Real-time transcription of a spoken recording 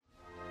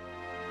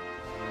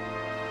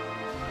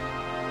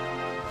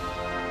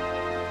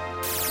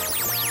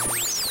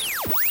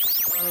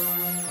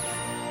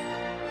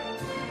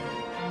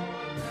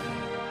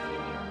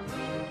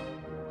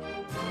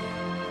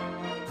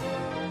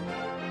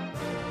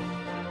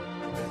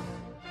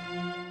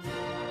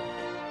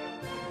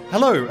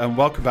Hello and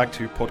welcome back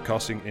to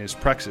Podcasting is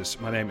Praxis.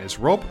 My name is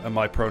Rob and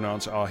my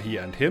pronouns are he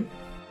and him.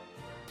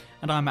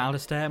 And I'm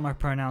Alistair and my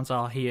pronouns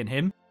are he and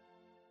him.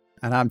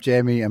 And I'm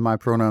Jamie and my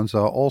pronouns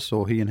are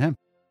also he and him.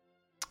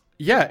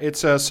 Yeah,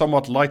 it's a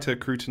somewhat lighter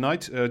crew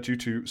tonight due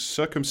to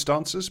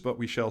circumstances, but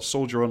we shall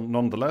soldier on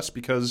nonetheless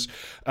because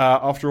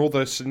after all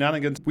the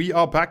shenanigans, we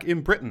are back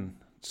in Britain.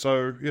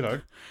 So, you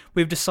know.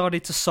 We've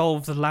decided to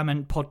solve the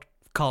Lament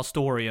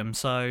Podcastorium,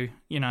 so,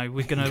 you know,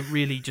 we're going to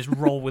really just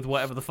roll with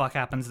whatever the fuck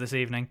happens this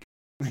evening.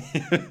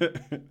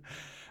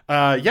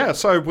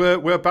 So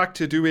we're back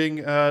to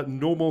doing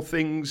normal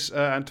things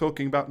and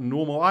talking about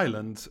normal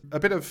Ireland. A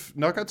bit of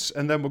nuggets,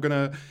 and then we're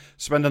going to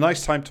spend a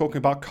nice time talking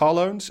about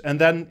Carlones. And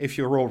then, if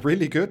you're all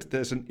really good,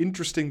 there's an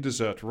interesting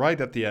dessert right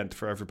at the end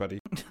for everybody.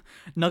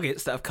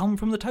 Nuggets that have come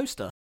from the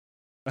toaster.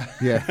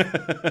 Yeah.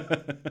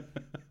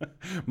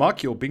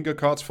 Mark your bingo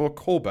cards for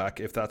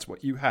callback if that's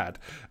what you had.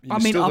 I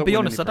mean, I'll be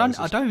honest, I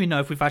don't even know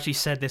if we've actually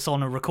said this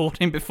on a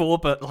recording before,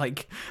 but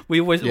like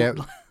we always it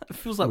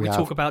feels like we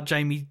talk about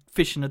Jamie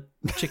fishing a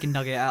chicken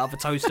nugget out of a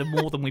toaster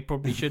more than we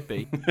probably should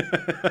be.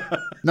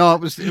 No, it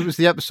was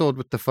the episode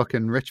with the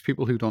fucking rich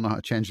people who don't know how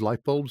to change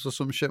light bulbs or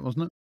some shit,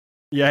 wasn't it?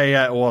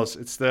 Yeah, it was.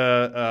 It's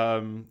the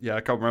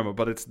I can't remember,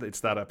 but it's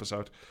that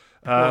episode.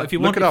 Well, if you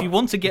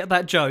want to get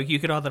that joke, you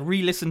could either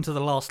re-listen to the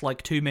last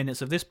 2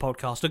 minutes of this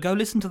podcast or go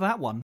listen to that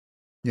one.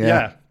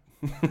 Yeah.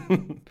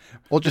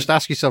 Or just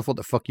ask yourself what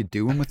the fuck you're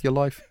doing with your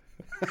life.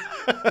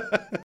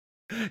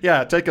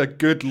 Yeah, take a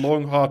good,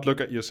 long, hard look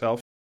at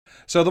yourself.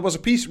 So there was a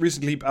piece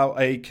recently about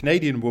a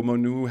Canadian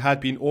woman who had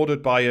been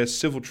ordered by a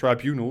civil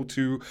tribunal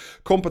to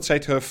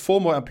compensate her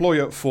former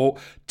employer for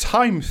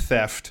time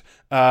theft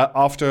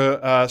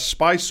after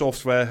spy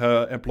software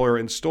her employer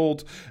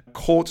installed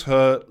caught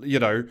her,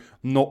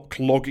 not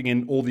logging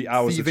in all the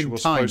hours that she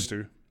was supposed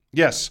to.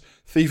 Yes,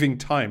 thieving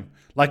time.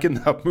 Like in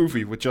that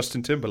movie with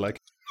Justin Timberlake.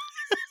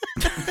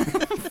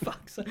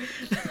 Fuck's sake.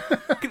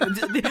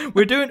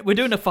 We're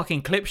doing a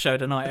fucking clip show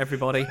tonight,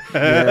 everybody.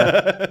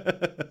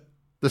 Yeah.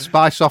 The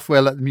spy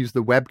software let them use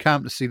the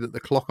webcam to see that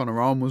the clock on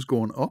her arm was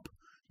going up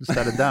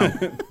instead of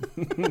down.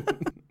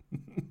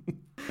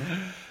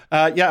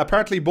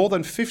 Apparently more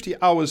than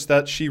 50 hours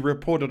that she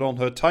reported on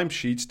her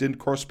timesheets didn't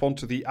correspond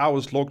to the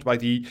hours logged by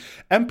the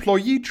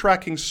employee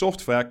tracking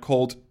software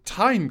called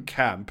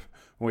TimeCamp,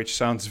 which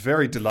sounds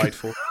very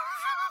delightful.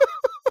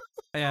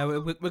 Yeah,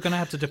 we're going to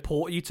have to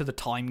deport you to the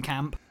time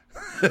camp.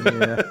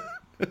 Yeah.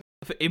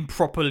 For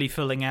improperly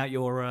filling out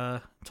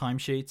your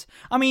timesheets.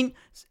 I mean,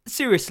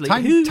 seriously.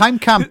 Time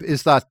Camp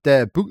is that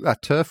book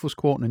that Turf was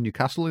quoting in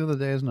Newcastle the other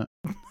day, isn't it?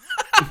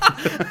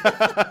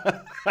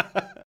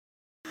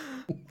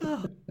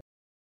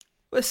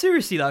 Well,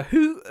 seriously though,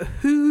 who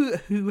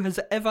has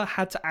ever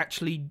had to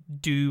actually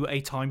do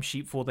a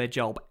timesheet for their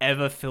job,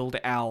 ever filled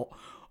it out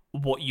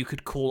what you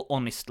could call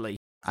honestly?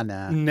 I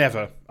know.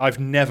 Never. I've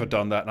never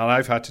done that, and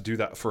I've had to do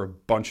that for a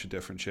bunch of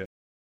different shit.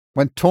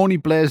 When Tony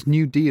Blair's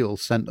New Deal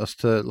sent us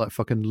to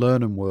fucking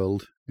Learning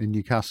World in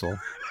Newcastle,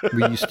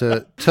 we used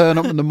to turn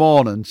up in the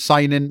morning,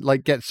 sign in,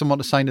 get someone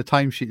to sign a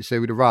timesheet to say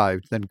we'd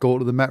arrived, then go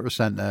to the Metro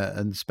Centre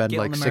and spend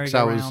 6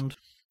 hours.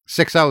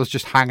 6 hours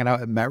just hanging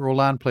out at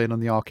Metroland, playing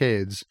on the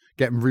arcades,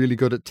 getting really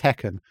good at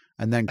Tekken,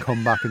 and then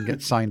come back and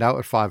get signed out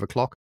at 5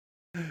 o'clock.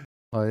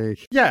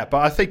 Yeah, but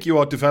I think you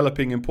are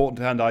developing important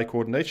hand-eye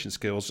coordination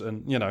skills,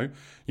 and you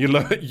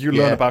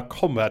learn about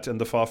combat in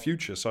the far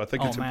future. So I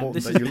think it's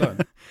important that you learn.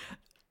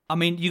 I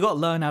mean, you got to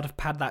learn how to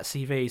pad that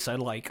CV. So,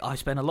 I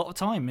spend a lot of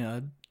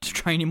time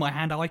training my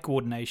hand-eye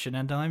coordination,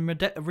 and I'm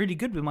really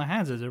good with my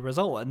hands as a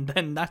result. And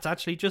then that's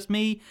actually just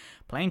me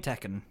playing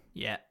Tekken.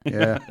 Yeah,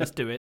 let's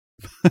do it.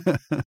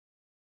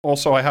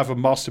 Also, I have a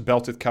master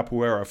belted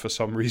capoeira for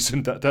some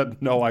reason that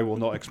I will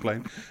not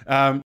explain.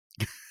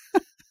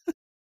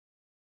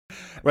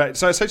 Right,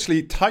 so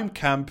essentially,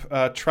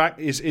 TimeCamp track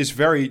is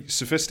very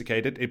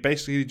sophisticated. It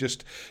basically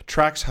just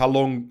tracks how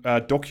long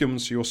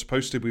documents you're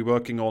supposed to be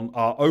working on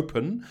are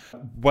open,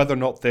 whether or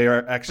not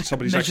they're actually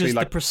somebody's measures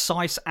actually the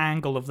precise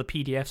angle of the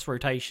PDF's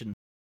rotation.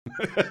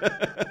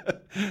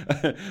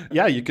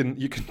 Yeah, you can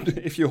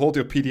if you hold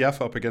your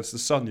PDF up against the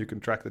sun, you can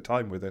track the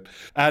time with it.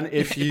 And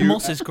if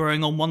moss is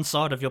growing on one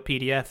side of your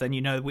PDF, then you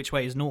know which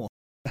way is north.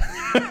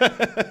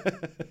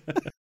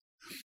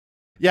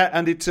 Yeah,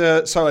 and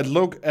so it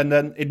log, and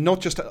then it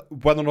not just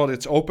whether or not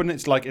it's open,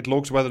 it's it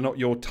logs whether or not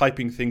you're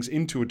typing things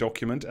into a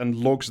document and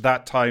logs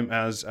that time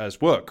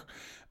as work.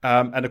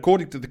 And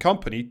according to the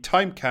company,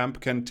 TimeCamp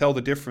can tell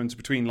the difference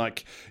between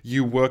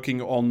you working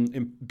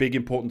on big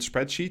important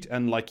spreadsheet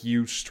and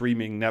you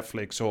streaming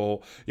Netflix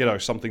or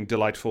something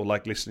delightful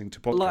like listening to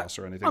podcasts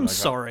or anything. I'm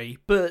sorry,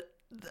 but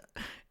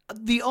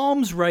the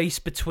arms race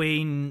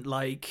between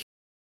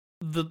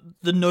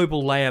the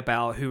noble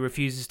layabout who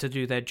refuses to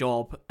do their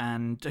job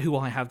and who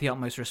I have the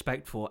utmost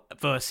respect for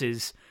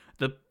versus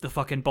the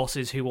fucking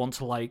bosses who want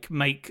to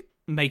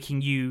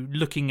making you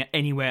looking at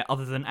anywhere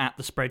other than at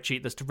the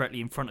spreadsheet that's directly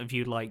in front of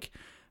you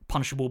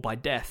punishable by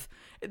death.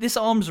 This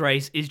arms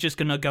race is just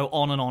going to go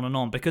on and on and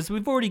on, because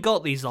we've already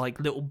got these like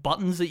little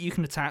buttons that you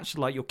can attach to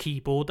like your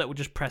keyboard that will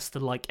just press the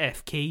like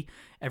F key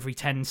every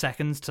 10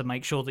 seconds to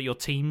make sure that your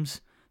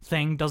team's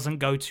thing doesn't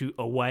go to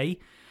away.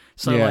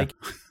 So like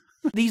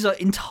these are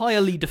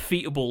entirely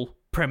defeatable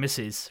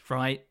premises,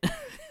 right?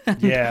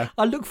 Yeah.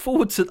 I look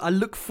forward to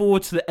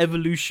the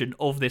evolution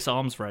of this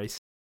arms race.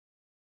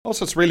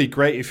 Also, it's really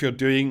great if you're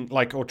doing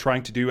like or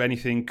trying to do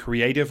anything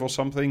creative or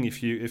something.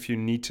 If you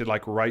need to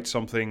like write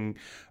something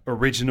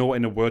original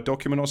in a Word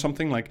document or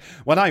something. Like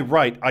when I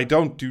write, I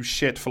don't do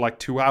shit for like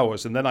 2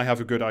 hours and then I have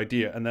a good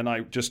idea and then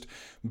I just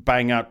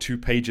bang out 2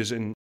 pages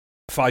in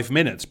 5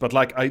 minutes. But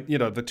like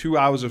the 2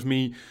 hours of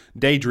me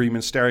daydreaming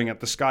and staring at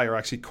the sky are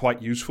actually quite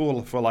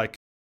useful for like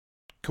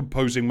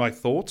composing my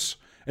thoughts.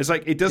 It's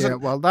like it doesn't. Yeah,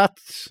 well,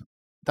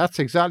 that's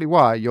exactly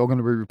why you're going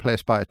to be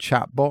replaced by a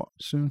chatbot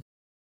soon.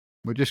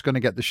 We're just going to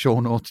get the show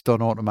notes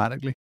done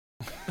automatically.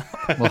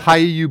 We'll hire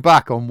you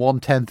back on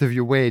 1/10 of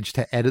your wage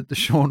to edit the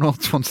show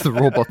notes once the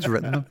robot's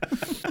written them.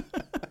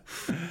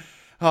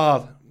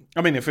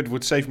 I mean, if it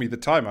would save me the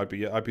time,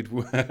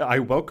 I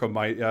welcome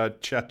my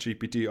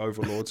ChatGPT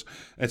overlords.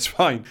 It's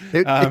fine.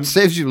 It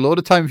saves you a load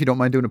of time if you don't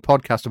mind doing a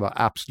podcast about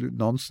absolute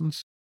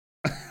nonsense.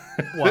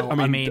 Well,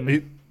 I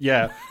mean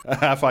yeah.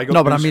 Have I got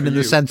no, but I news mean for in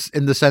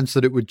you? the sense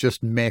that it would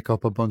just make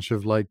up a bunch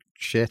of like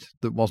shit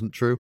that wasn't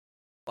true.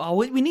 Oh,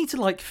 we need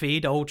to like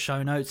feed old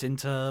show notes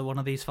into one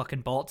of these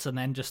fucking bots and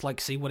then just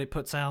like see what it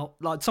puts out.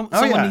 Like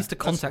someone needs to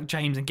contact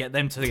James and get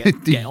them to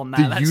get on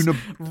that.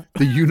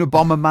 The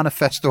Unabomber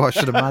manifesto, I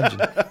should imagine.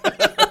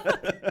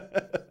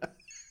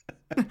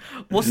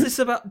 What's this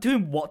about?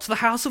 Doing what to the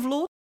House of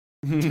Lords?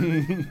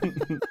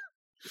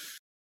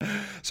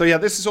 So yeah,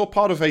 this is all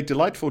part of a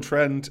delightful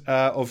trend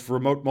of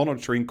remote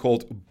monitoring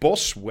called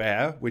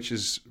Bossware, which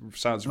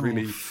sounds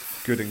really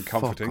good and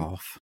comforting. Fuck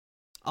off.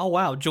 Oh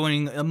wow,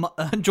 joining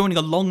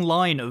a long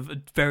line of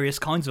various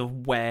kinds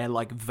of ware,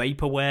 like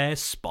vaporware,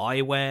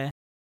 spyware,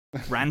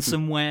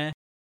 ransomware.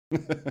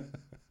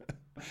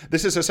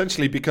 This is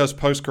essentially because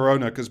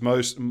post-corona, because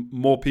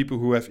more people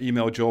who have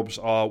email jobs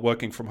are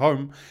working from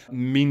home,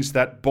 means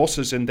that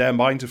bosses in their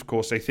minds, of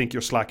course, they think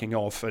you're slacking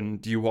off,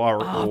 and you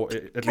are, or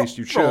at least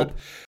you should.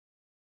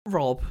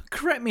 Rob,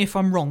 correct me if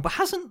I'm wrong, but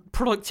hasn't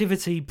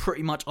productivity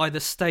pretty much either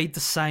stayed the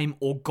same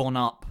or gone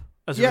up?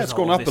 It's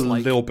gone up a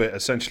little bit,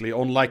 essentially,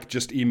 on like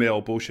just email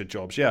bullshit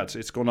jobs. Yeah,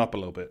 it's gone up a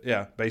little bit.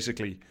 Yeah,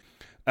 basically.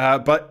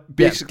 But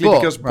basically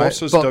because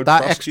bosses don't that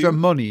trust extra you.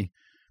 money,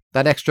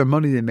 that extra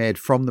money they made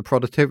from the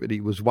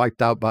productivity was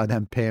wiped out by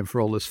them paying for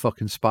all this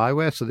fucking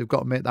spyware, so they've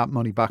got to make that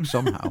money back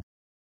somehow.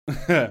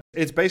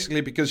 It's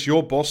basically because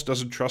your boss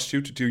doesn't trust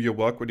you to do your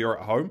work when you're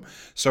at home.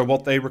 So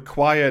what they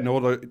require in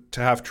order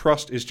to have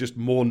trust is just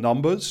more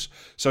numbers.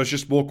 So it's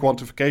just more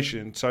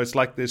quantification. So it's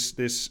like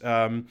this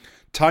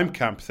time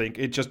camp thing.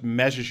 It just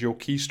measures your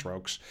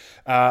keystrokes.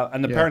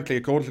 And apparently,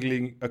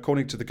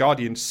 according to The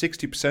Guardian,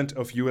 60%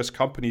 of US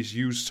companies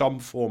use some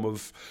form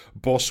of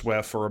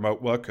bossware for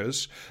remote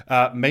workers.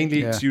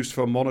 Mainly it's used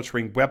for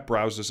monitoring web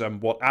browsers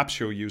and what apps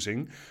you're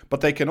using.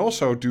 But they can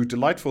also do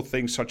delightful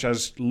things such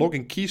as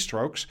logging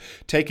keystrokes,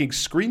 taking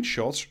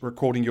screenshots,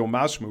 recording your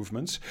mouse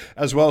movements,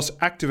 as well as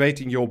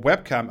activating your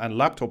webcam and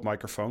laptop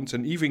microphones,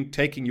 and even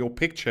taking your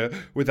picture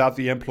without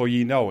the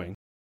employee knowing.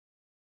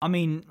 I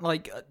mean,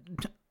 like,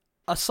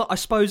 I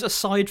suppose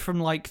aside from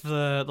like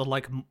the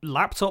like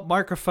laptop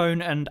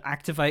microphone and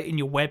activating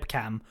your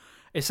webcam,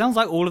 it sounds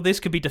like all of this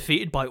could be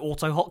defeated by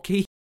auto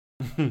hotkey.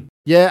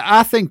 Yeah,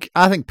 I think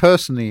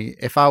personally,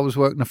 if I was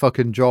working a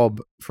fucking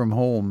job from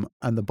home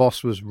and the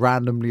boss was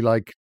randomly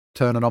like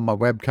turning on my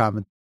webcam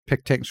and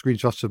taking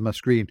screenshots of my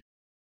screen,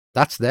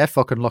 that's their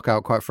fucking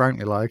lookout, quite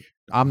frankly. Like,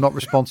 I'm not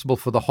responsible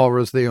for the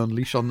horrors they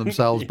unleash on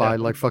themselves by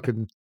like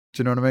fucking, do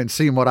you know what I mean?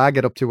 Seeing what I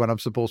get up to when I'm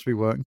supposed to be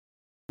working.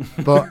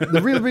 But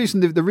the real reason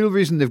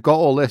they've got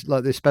all this,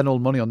 like they spend all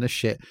the money on this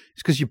shit,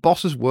 is because your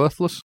boss is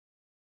worthless.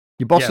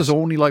 Your boss's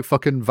only like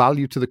fucking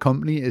value to the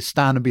company is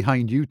standing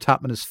behind you,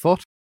 tapping his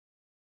foot,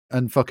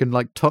 and fucking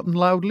like tutting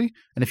loudly.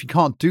 And if you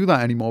can't do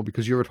that anymore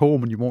because you're at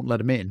home and you won't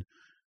let him in,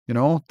 you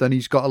know, then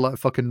he's got to like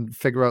fucking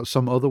figure out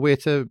some other way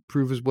to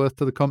prove his worth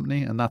to the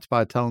company, and that's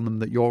by telling them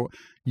that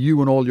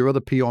you and all your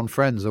other peon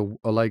friends are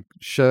like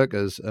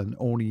shirkers, and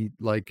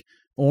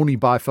only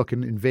by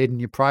fucking invading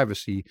your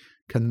privacy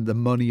can the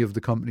money of the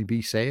company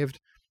be saved.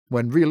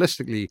 When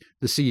realistically,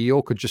 the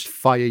CEO could just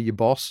fire your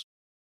boss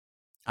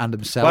and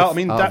himself. Well, I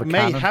mean, that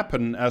may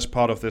happen as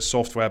part of this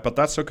software, but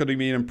that's not going to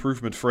be an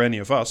improvement for any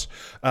of us.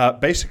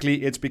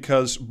 Basically, it's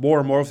because more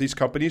and more of these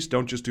companies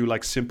don't just do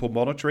like simple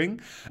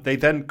monitoring. They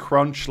then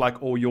crunch like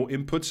all your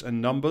inputs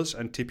and numbers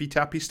and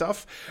tippy-tappy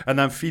stuff, and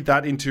then feed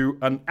that into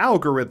an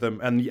algorithm,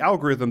 and the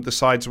algorithm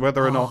decides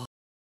whether or not.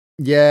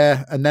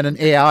 Yeah, and then an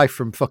AI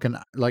from fucking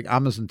like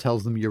Amazon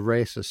tells them you're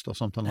racist or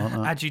something like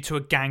that. Add you to a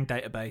gang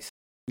database.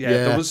 Yeah,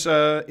 there was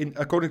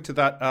according to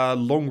that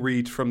long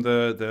read from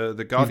the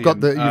Guardian.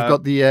 You've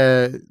got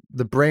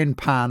the brain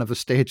pan of a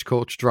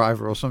stagecoach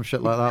driver or some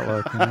shit like that.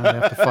 Like, you know, they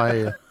have to fire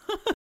you.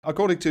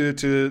 According to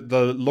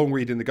the long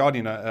read in The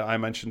Guardian I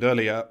mentioned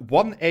earlier,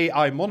 one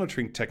AI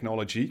monitoring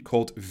technology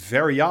called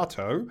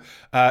Veriato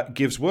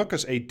gives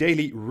workers a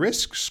daily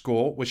risk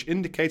score, which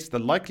indicates the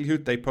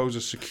likelihood they pose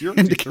a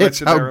security threat Indicates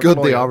to how their good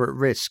they employer. are at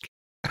risk.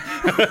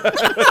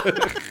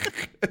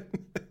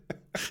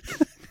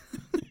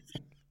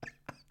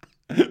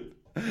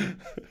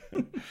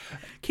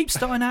 Keep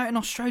starting out in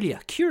Australia.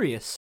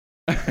 Curious.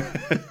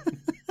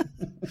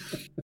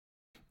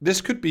 This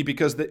could be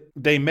because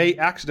they may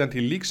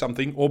accidentally leak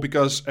something, or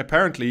because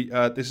apparently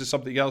this is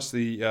something else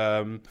the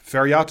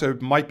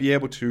Veriato might be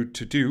able to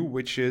do,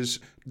 which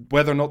is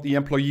whether or not the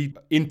employee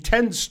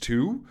intends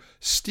to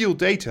steal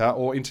data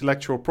or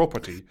intellectual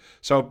property.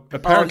 So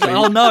apparently,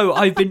 Oh no,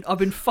 I've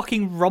been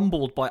fucking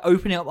rumbled by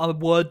opening up my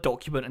Word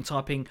document and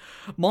typing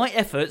my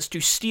efforts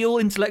to steal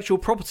intellectual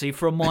property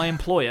from my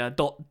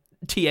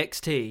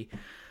employer.txt.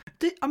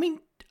 I mean,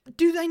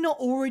 do they not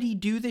already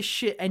do this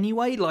shit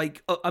anyway?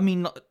 Like, I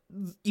mean,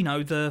 you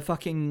know, the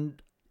fucking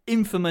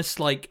infamous,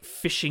 like,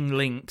 phishing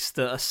links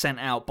that are sent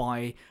out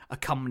by a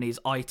company's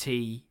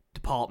IT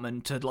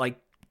department to, like,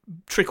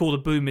 trick all the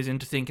boomers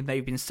into thinking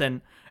they've been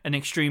sent an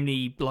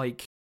extremely,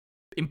 like,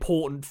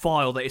 important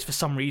file that is for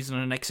some reason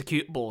an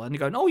executable. And they're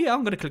going, oh yeah,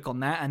 I'm going to click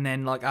on that. And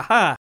then, like,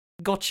 aha,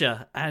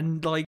 gotcha.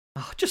 And, like,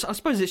 I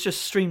suppose it's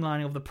just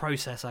streamlining of the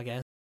process, I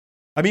guess.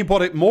 I mean,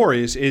 what it more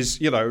is,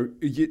 you know,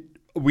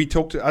 we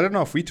talked, I don't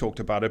know if we talked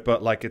about it,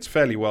 but like it's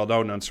fairly well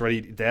known and it's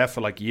already there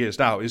for like years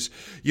now, is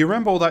you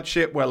remember all that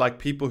shit where like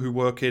people who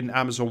work in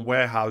Amazon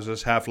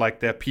warehouses have like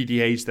their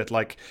PDAs that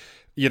like,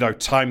 you know,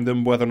 time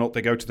them whether or not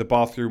they go to the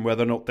bathroom,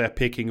 whether or not they're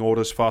picking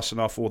orders fast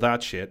enough, all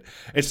that shit.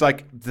 It's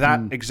like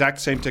that exact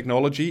same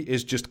technology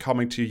is just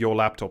coming to your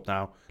laptop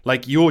now.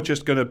 Like you're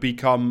just going to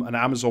become an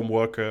Amazon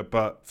worker,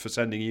 but for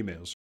sending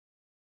emails.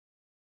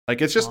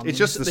 Like it's just, the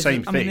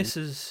same thing. I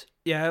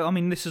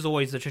mean, this is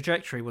always the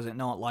trajectory, was it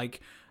not?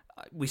 Like,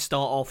 we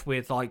start off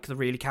with like the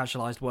really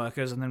casualized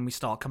workers, and then we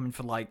start coming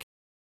for like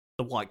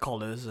the white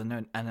collars,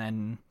 and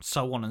then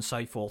so on and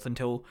so forth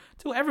until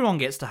everyone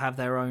gets to have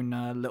their own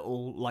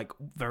little like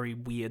very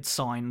weird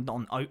sign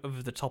on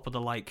over the top of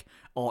the like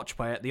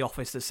archway at the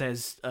office that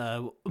says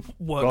 "Work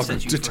Welcome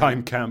sets you to free."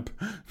 time camp.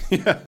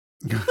 Yeah.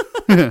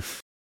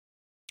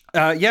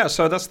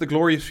 So that's the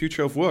glorious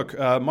future of work.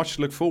 Much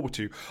to look forward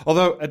to.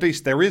 Although, at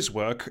least there is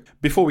work.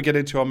 Before we get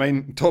into our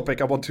main topic,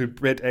 I want to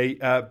bid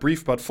a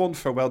brief but fond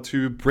farewell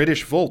to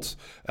British Volt,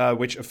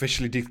 which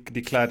officially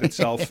declared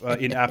itself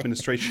in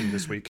administration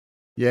this week.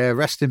 Yeah,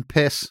 rest in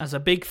piss. As a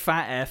big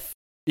fat F.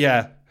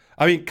 Yeah.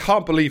 I mean,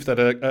 can't believe that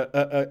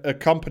a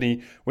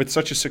company with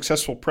such a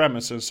successful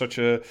premise and such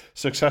a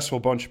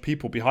successful bunch of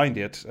people behind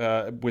it,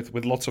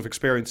 with lots of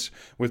experience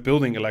with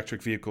building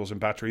electric vehicles and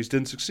batteries,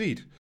 didn't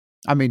succeed.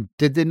 I mean,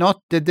 did they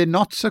not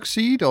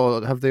succeed,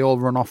 or have they all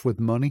run off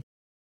with money?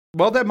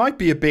 Well, there might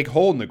be a big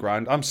hole in the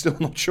ground. I'm still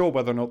not sure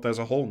whether or not there's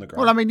a hole in the ground.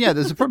 Well, I mean, yeah,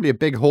 there's probably a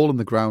big hole in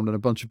the ground and a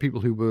bunch of people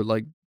who were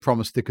like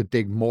promised they could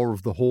dig more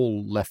of the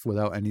hole left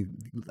without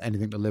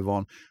anything to live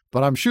on.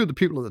 But I'm sure the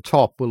people at the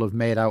top will have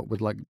made out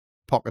with like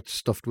pockets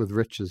stuffed with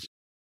riches.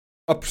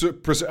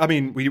 I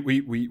mean,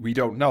 we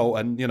don't know,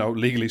 and you know,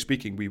 legally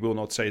speaking, we will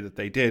not say that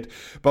they did.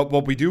 But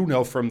what we do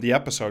know from the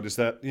episode is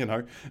that, you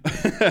know,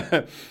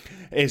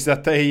 is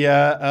that they,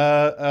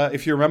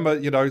 if you remember,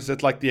 you know, is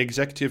that like the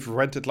executive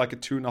rented like a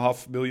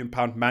 £2.5 million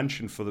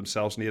mansion for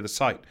themselves near the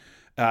site,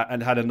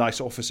 and had a nice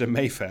office in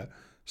Mayfair.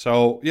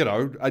 So, you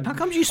know, how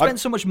come you spent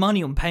so much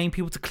money on paying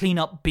people to clean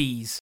up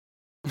bees?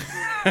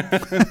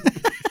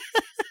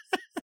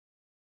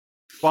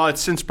 Well,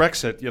 it's since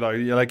Brexit, you know,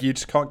 you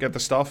just can't get the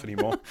staff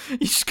anymore. You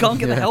just can't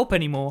get the help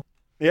anymore.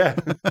 Yeah.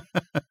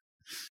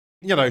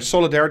 You know,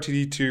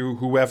 solidarity to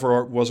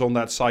whoever was on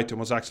that site and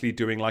was actually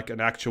doing like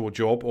an actual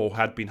job or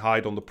had been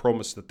hired on the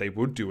promise that they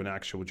would do an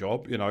actual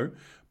job, you know.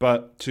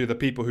 But to the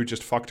people who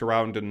just fucked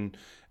around and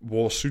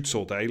wore suits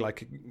all day,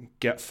 like,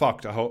 get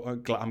fucked.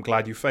 I'm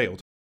glad you failed.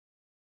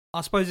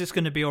 I suppose it's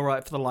going to be all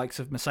right for the likes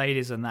of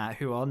Mercedes and that,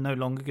 who are no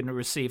longer going to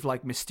receive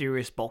like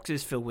mysterious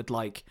boxes filled with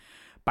like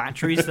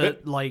batteries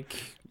that like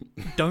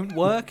don't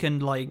work,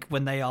 and like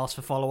when they ask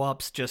for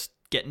follow-ups just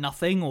get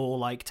nothing, or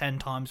like 10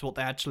 times what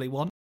they actually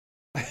want.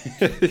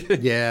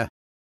 Yeah,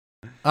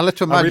 I like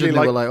to imagine they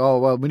were like, oh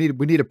well, we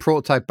need a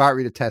prototype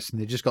battery to test,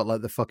 and they just got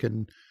like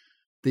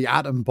the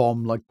atom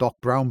bomb like Doc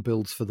Brown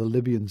builds for the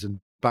Libyans in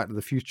Back to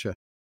the Future.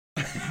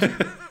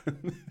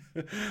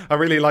 I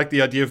really like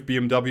the idea of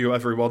BMW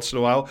every once in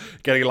a while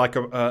getting like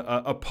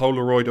a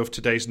Polaroid of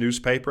today's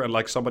newspaper and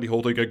like somebody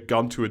holding a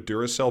gun to a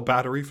Duracell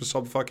battery for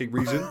some fucking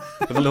reason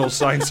with a little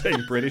sign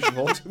saying British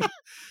Volt.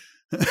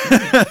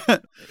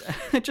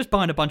 Just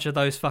buying a bunch of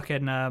those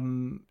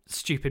fucking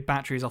stupid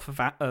batteries off of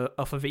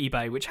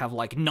eBay, which have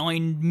like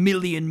 9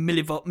 million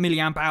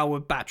milliamp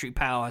hour battery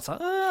power. It's like,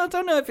 I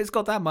don't know if it's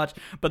got that much,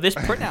 but this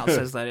printout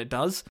says that it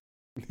does.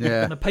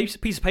 Yeah, and a piece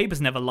of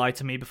paper's never lied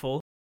to me before.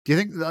 Do you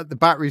think that the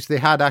batteries they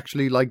had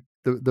actually, like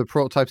the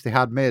prototypes they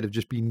had made, have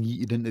just been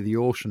yeeted into the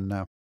ocean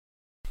now?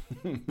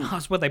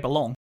 That's where they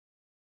belong.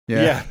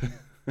 Yeah.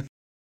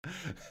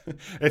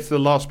 It's the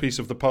last piece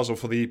of the puzzle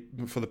for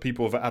the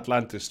people of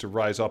Atlantis to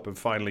rise up and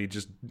finally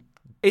just.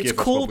 It's give us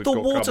what called we've the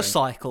got water coming.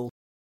 cycle.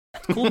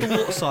 It's called the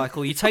water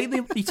cycle. You take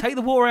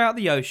the water out of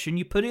the ocean,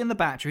 you put it in the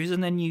batteries,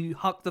 and then you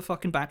huck the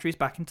fucking batteries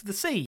back into the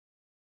sea.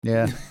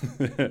 Yeah.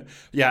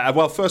 Yeah,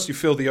 well, first you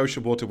fill the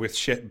ocean water with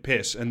shit and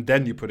piss, and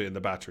then you put it in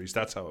the batteries.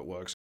 That's how it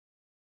works.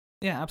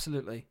 Yeah,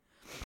 absolutely.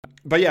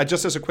 But yeah,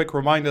 just as a quick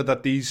reminder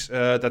that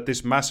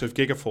this massive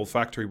gigafall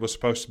factory was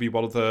supposed to be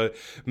one of the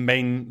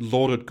main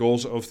lauded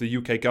goals of the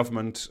UK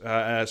government,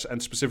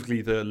 and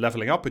specifically the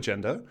levelling up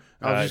agenda.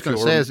 I was just going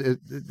to say,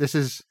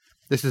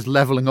 this is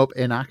levelling up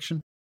in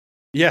action.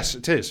 Yes,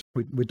 it is.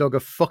 We dug a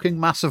fucking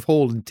massive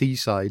hole in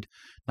Teesside.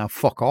 Now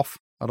fuck off.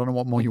 I don't know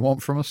what more you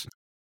want from us.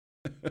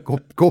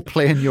 Go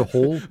play in your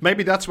hole.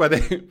 Maybe that's where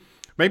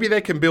maybe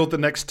they can build the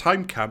next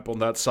time camp on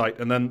that site,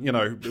 and then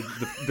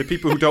the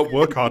people who don't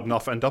work hard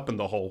enough end up in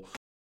the hole.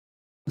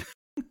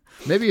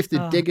 Maybe if they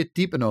dig it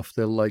deep enough,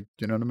 they'll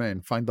you know what I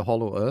mean, find the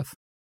hollow earth.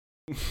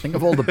 Think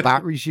of all the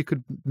batteries you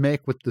could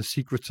make with the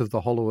secrets of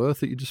the hollow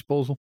earth at your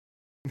disposal.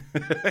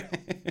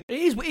 It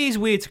is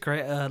weird to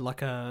create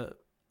a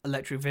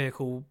electric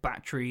vehicle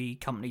battery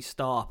company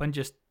startup and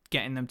just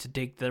getting them to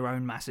dig their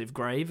own massive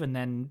grave and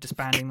then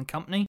disbanding the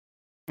company.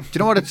 Do you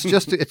know what?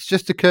 It's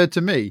just occurred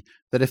to me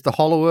that if the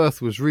hollow earth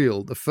was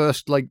real, the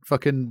first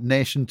fucking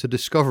nation to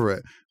discover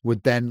it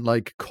would then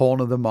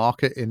corner the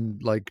market in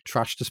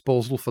trash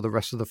disposal for the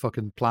rest of the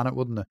fucking planet,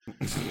 wouldn't it?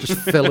 Just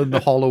fill in the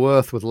hollow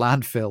earth with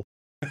landfill.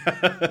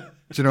 Do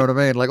you know what I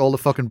mean? Like all the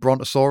fucking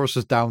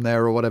brontosauruses down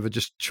there or whatever,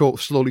 just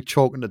slowly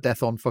choking to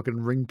death on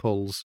fucking ring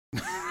pulls.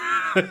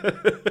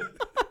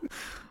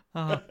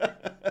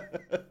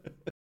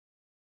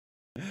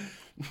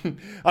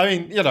 I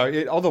mean,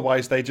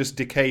 otherwise they just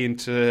decay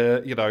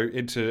into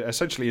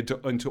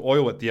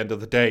oil at the end of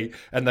the day,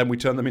 and then we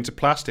turn them into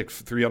plastic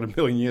 300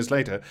 million years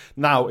later.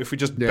 Now, if we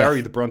just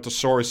bury the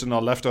Brontosaurus in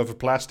our leftover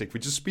plastic,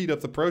 we just speed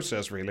up the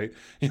process, really.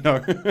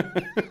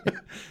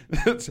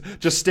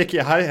 Just stick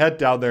your head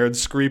down there and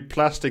scream,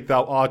 "Plastic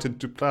thou art,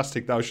 into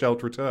plastic thou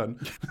shalt return."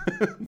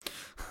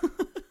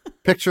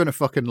 Picturing a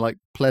fucking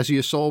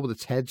plesiosaur with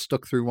its head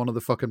stuck through one of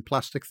the fucking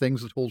plastic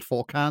things that hold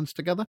 4 cans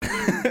together.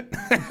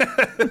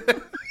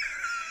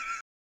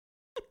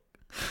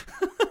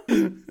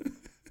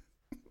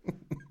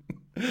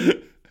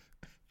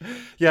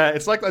 Yeah,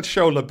 it's like that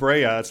show La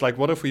Brea. It's like,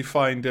 what if we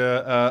find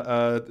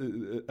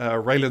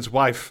Raylan's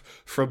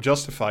wife from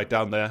Justified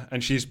down there,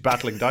 and she's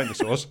battling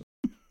dinosaurs?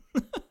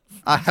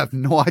 I have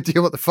no idea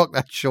what the fuck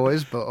that show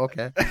is, but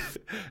okay.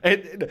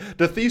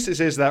 The thesis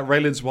is that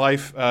Raylan's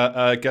wife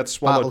gets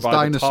swallowed by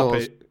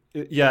dinosaurs. the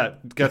tarpon. Yeah,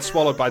 gets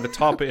swallowed by the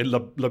tarpon in La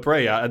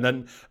Brea, and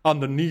then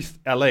underneath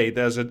LA,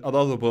 there's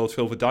another world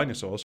filled with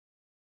dinosaurs.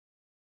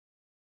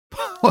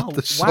 What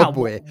the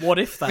subway? Wow, what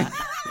if that?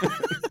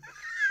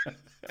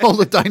 All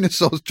the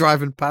dinosaurs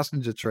driving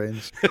passenger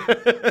trains.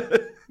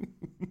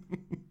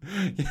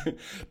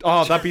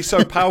 Oh, that'd be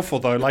so powerful,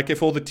 though. Like,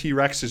 if all the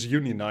T-Rexes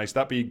unionized,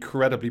 that'd be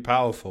incredibly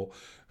powerful.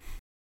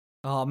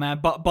 Oh, man,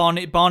 but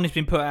Barney's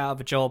been put out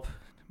of a job.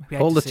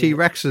 All the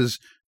T-Rexes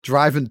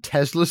driving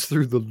Teslas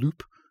through the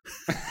loop.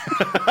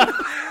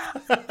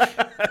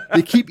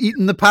 They keep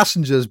eating the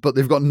passengers, but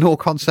they've got no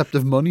concept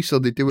of money, so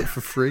they do it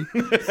for free.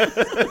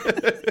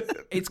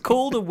 It's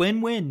called a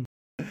win-win.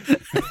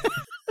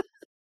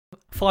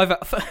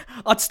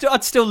 I'd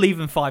still leave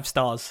them 5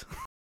 stars.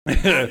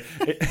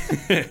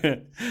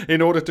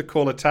 In order to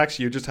call a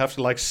taxi, you just have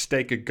to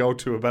stake a goat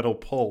to a metal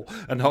pole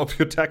and hope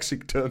your taxi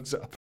turns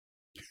up.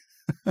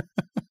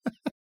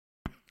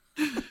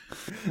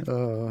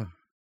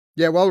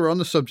 Yeah, while we're on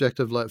the subject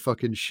of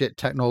fucking shit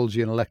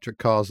technology and electric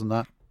cars and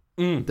that,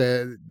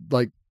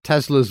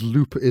 Tesla's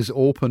loop is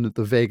open at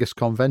the Vegas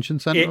Convention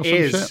Center. Or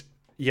some shit.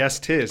 Yes,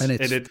 it is. And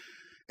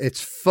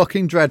it's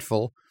fucking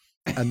dreadful.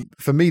 And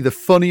for me, the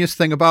funniest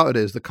thing about it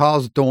is the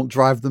cars don't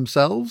drive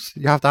themselves.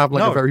 You have to have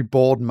a very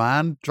bored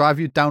man drive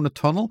you down a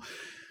tunnel.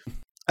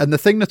 And the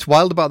thing that's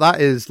wild about that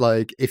is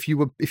if you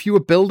were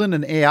building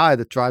an AI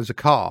that drives a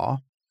car,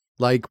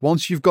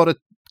 once you've got it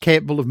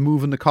capable of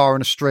moving the car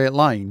in a straight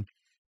line,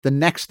 the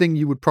next thing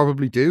you would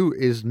probably do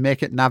is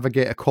make it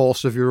navigate a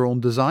course of your own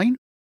design.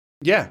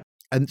 Yeah.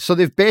 And so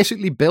they've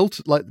basically built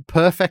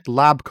perfect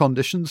lab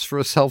conditions for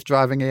a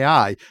self-driving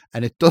AI,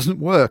 and it doesn't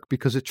work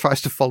because it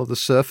tries to follow the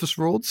surface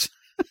roads.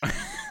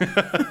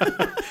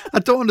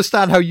 I don't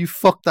understand how you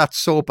fucked that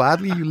so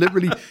badly.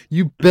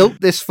 You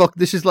built this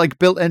this is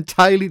built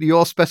entirely to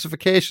your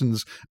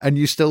specifications, and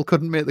you still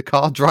couldn't make the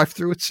car drive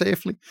through it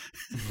safely.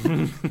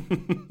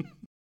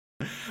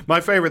 My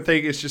favorite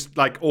thing is just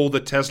all the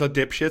Tesla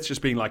dipshits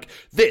just being like,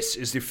 "This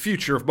is the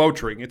future of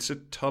motoring. It's a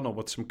tunnel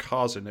with some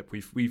cars in it.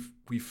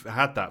 We've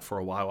had that for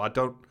a while. I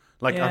don't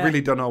I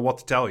really don't know what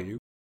to tell you."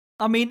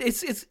 I mean,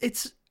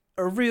 it's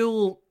a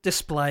real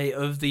display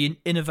of the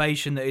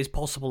innovation that is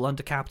possible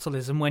under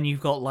capitalism when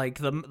you've got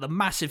the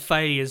massive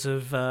failures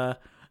of the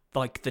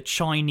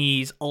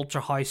Chinese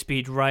ultra high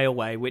speed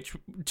railway, which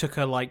took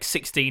a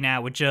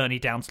 16-hour journey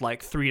down to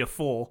 3 to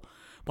 4.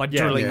 By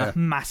drilling a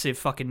massive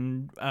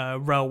fucking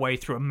railway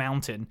through a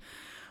mountain.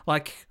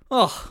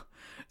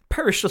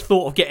 perish the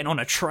thought of getting on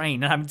a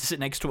train and having to sit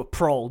next to a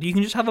prol. You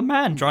can just have a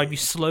man drive you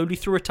slowly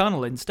through a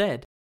tunnel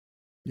instead.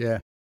 Yeah.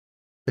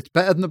 It's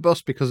better than the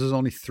bus because there's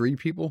only 3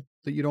 people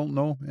that you don't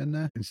know in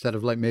there instead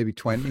of like maybe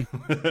 20.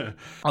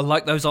 I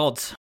like those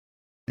odds.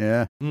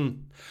 Yeah.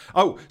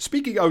 Oh,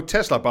 speaking of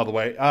Tesla, by the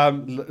way,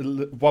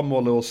 one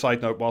more little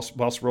side note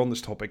whilst we're on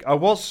this topic. I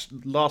was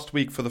last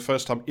week for the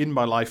first time in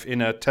my life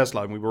in a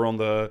Tesla, and we were on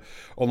the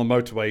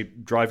motorway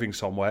driving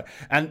somewhere.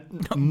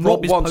 And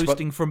Rob is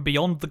posting from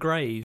beyond the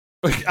grave.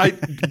 I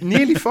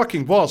nearly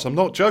fucking was. I'm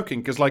not joking,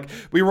 because like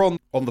we were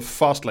on the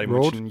fast lane,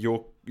 Road? which in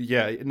your we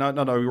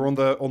were on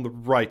the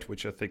right,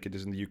 which I think it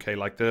is in the UK,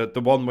 like the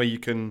one where you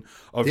can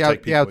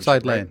overtake people. The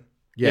outside lane.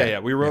 Yeah,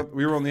 we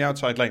were on the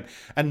outside lane,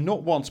 and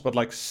not once, but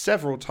like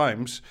several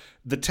times,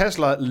 the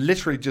Tesla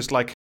literally just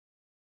like,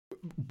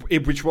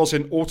 which was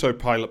in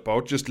autopilot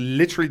mode, just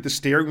literally the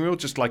steering wheel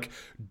just like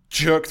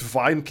jerked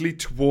violently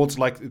towards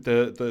like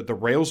the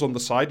rails on the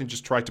side and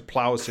just tried to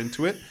plow us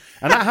into it.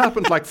 And that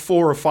happened like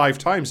 4 or 5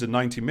 times in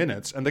 90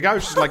 minutes. And the guy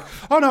was just like,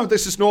 "Oh no,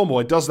 this is normal.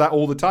 It does that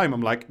all the time."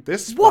 I'm like, I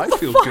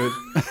feel good.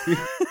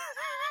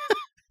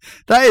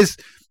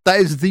 That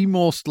is the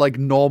most like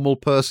normal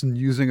person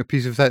using a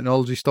piece of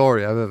technology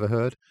story I've ever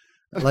heard.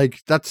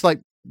 Like that's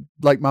like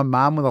my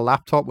mum with a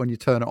laptop when you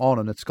turn it on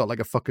and it's got like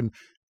a fucking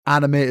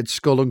animated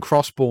skull and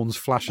crossbones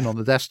flashing on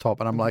the desktop,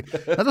 and I'm like,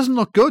 that doesn't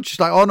look good.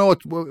 She's like, "Oh no,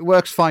 it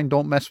works fine.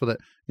 Don't mess with it."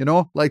 You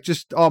know, like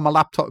just my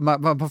laptop,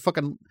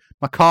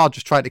 my car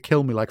just tried to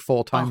kill me like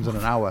 4 times in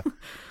an hour.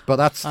 But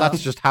that's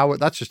just how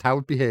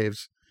it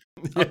behaves.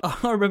 Yeah.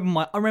 I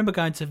remember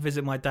going to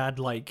visit my dad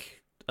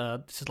like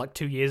this is like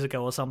 2 years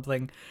ago or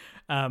something.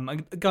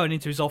 Going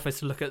into his office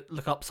to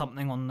look up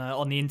something on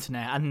the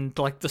internet, and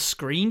like the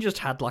screen just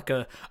had like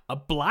a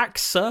black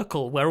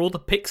circle where all the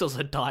pixels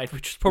had died,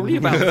 which was probably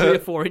about 3 or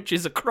 4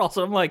 inches across.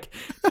 And I'm like,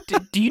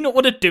 do you not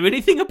want to do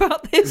anything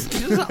about this?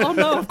 He's like, "Oh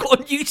no, I've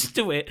gotten used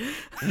to it."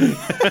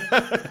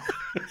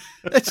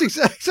 That's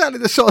exactly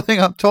the sort of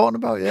thing I'm talking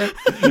about. Yeah,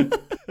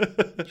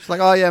 it's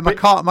like, oh yeah, my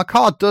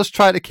car does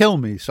try to kill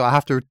me, so I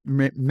have to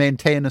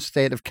maintain a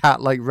state of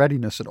cat-like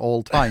readiness at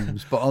all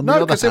times. But on the other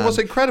hand, because it was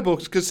incredible.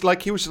 Because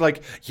like he was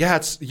like, "Yeah,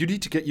 you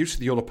need to get used to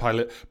the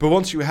autopilot, but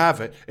once you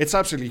have it, it's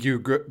absolutely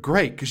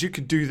great because you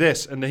can do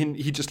this." And then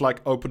he just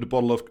like opened a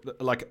bottle of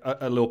like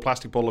a little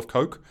plastic bottle of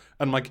Coke,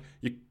 and like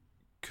you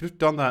could have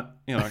done that.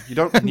 You know, you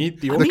don't need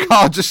the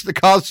the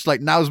car's just like,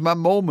 now's my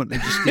moment.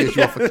 It just steers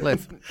you off a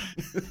cliff.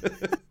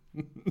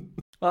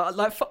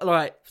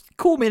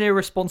 Call me an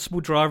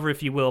irresponsible driver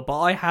if you will, but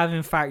I have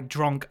in fact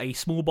drunk a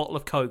small bottle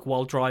of Coke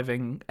while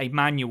driving a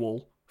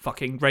manual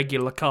fucking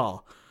regular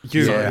car.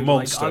 You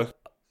monster.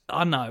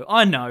 I know,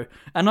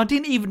 and I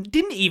didn't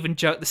even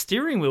jerk the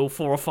steering wheel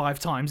 4 or 5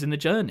 times in the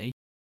journey.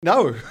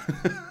 No.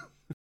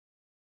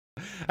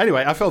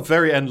 Anyway, I felt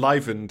very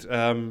enlivened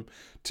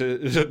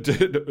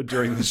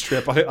during this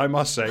trip. I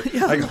must say.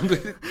 Yeah.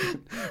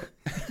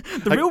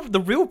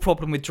 The real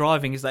problem with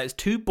driving is that it's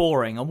too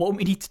boring, and what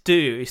we need to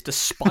do is to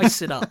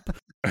spice it up.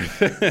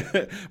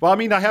 Well, I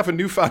mean, I have a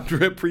newfound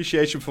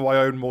appreciation for my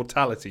own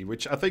mortality,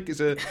 which I think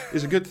is a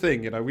good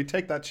thing. You know, we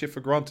take that shit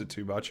for granted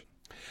too much.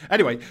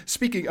 Anyway,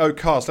 speaking of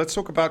cars, let's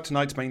talk about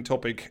tonight's main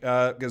topic,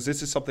 because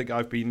this is something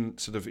I've been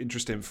sort of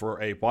interested in for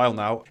a while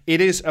now.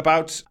 It is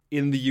about,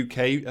 in the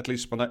UK, at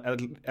least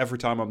every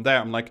time I'm there,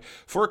 I'm like,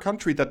 for a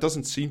country that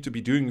doesn't seem to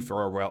be doing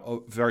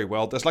very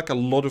well, there's like a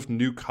lot of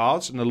new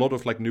cars and a lot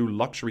of like new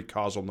luxury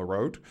cars on the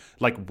road,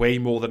 like way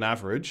more than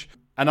average.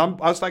 And I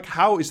was like,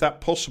 how is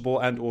that possible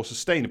and or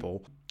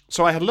sustainable?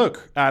 So I had a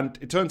look, and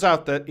it turns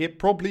out that it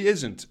probably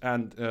isn't.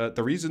 And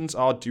the reasons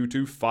are due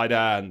to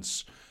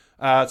finance.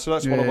 So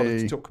that's what I wanted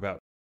to talk about.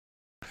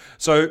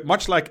 So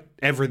much like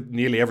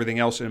nearly everything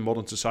else in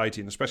modern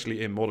society, and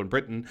especially in modern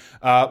Britain,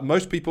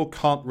 most people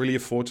can't really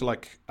afford to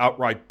like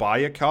outright buy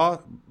a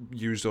car,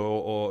 used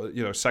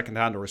or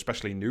secondhand or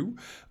especially new.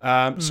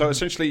 So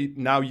essentially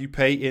now you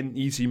pay in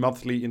easy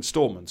monthly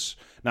installments.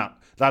 Now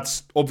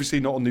that's obviously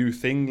not a new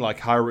thing.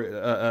 Like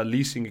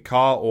leasing a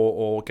car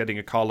or getting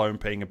a car loan,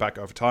 paying it back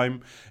over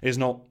time is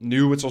not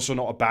new. It's also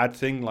not a bad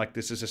thing. Like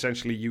this is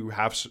essentially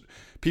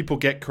people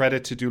get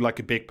credit to do like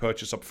a big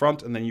purchase up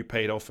front, and then you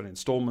pay it off in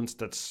installments.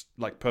 That's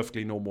like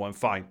perfectly normal and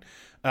fine.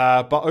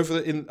 But over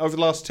the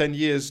last 10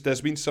 years,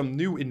 there's been some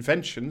new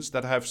inventions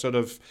that have sort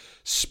of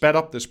sped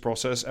up this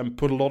process and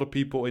put a lot of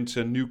people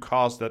into new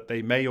cars that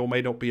they may or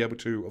may not be able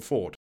to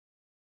afford.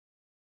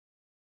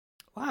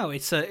 Wow,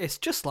 it's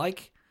just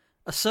like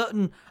a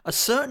certain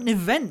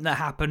event that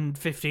happened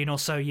 15 or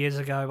so years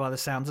ago by the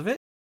sounds of it.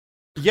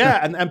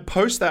 Yeah, and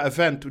post that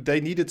event,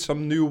 they needed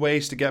some new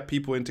ways to get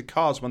people into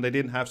cars when they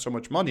didn't have so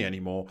much money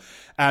anymore.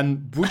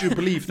 And would you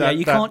believe that?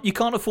 You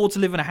can't afford to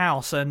live in a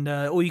house, and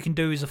all you can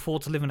do is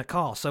afford to live in a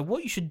car. So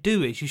what you should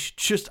do is you should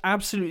just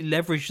absolutely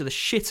leverage the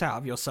shit out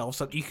of yourself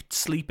so that you could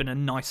sleep in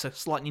a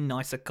slightly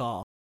nicer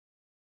car.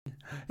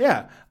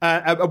 Yeah,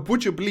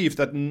 would you believe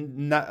that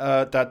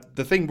that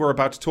the thing we're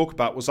about to talk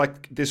about was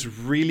like this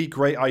really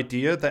great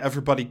idea that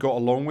everybody got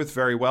along with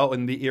very well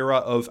in the era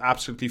of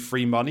absolutely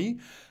free money,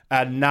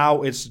 and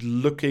now it's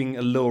looking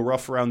a little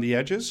rough around the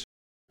edges?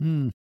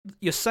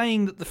 you're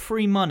saying that the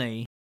free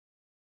money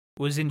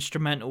was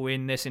instrumental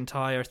in this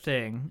entire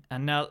thing,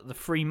 and now that the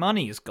free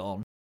money is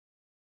gone,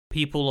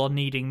 people are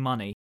needing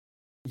money.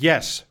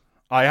 Yes,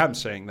 I am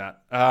saying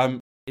that.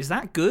 Is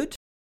that good?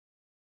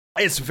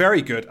 It's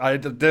very good.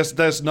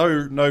 There's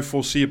no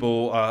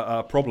foreseeable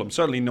problem.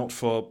 Certainly not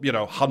for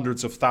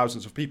hundreds of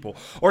thousands of people,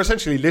 or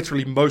essentially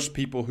literally most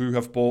people who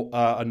have bought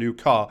a new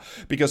car.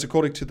 Because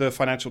according to the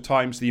Financial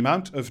Times, the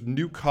amount of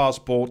new cars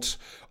bought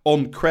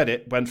on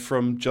credit went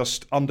from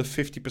just under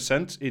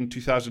 50% in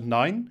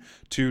 2009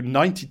 to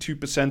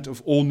 92%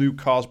 of all new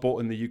cars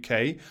bought in the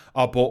UK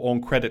are bought on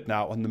credit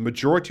now. And the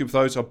majority of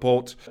those are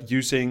bought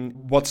using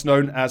what's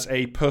known as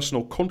a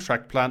personal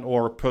contract plan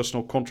or a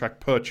personal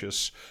contract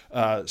purchase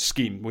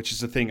scheme, which is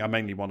the thing I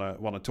mainly want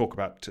to talk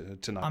about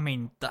tonight. I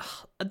mean,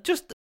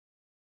 just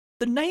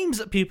the names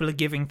that people are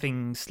giving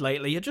things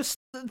lately are just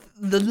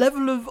the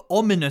level of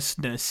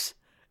ominousness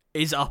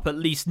is up at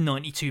least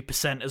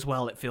 92% as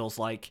well, it feels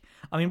like.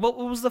 I mean, what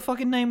was the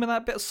fucking name of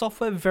that bit of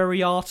software?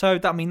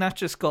 Veriato? That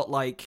just got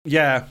like...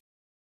 Yeah.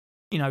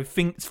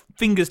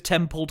 Fingers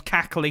templed,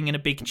 cackling in a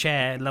big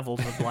chair levels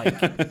of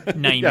like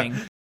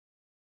naming.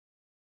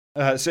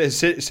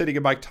 Sitting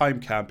in my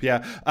time camp,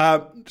 yeah.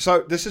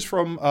 So this is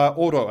from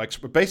Auto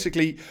Expert.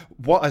 Basically,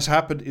 what has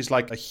happened is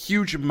like a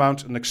huge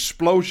amount, an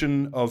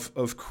explosion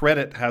of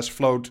credit has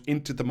flowed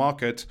into the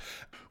market,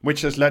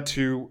 which has led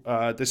to,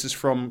 this is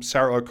from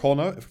Sarah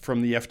O'Connor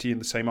from the FT in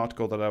the same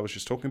article that I was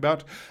just talking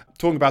about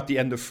the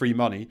end of free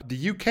money.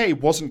 The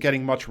UK wasn't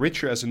getting much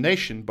richer as a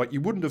nation, but you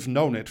wouldn't have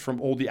known it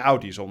from all the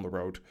Audis on the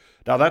road.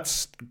 Now,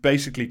 that's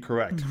basically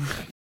correct.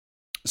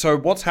 So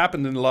what's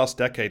happened in the last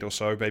decade or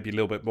so, maybe a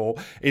little bit more,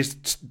 is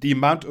the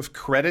amount of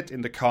credit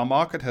in the car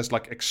market has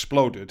like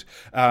exploded.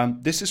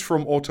 This is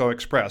from Auto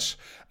Express.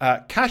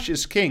 Cash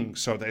is king,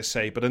 so they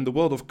say, but in the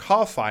world of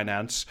car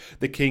finance,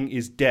 the king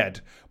is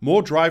dead.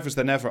 More drivers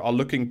than ever are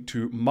looking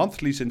to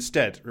monthlies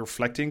instead,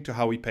 reflecting to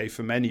how we pay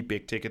for many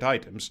big-ticket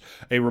items.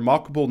 A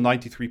remarkable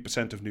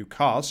 93% of new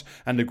cars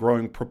and a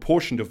growing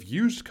proportion of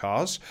used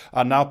cars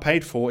are now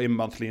paid for in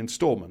monthly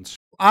installments.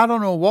 I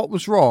don't know what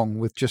was wrong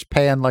with just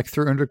paying like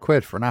 300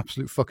 quid for an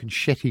absolute fucking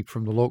shit heap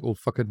from the local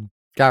fucking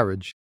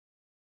garage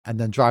and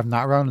then driving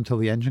that around until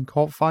the engine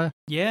caught fire.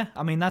 Yeah,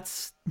 I mean,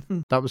 that's...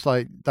 That was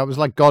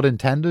like God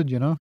intended, you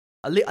know?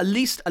 At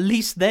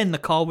least then the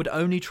car would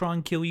only try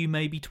and kill you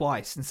maybe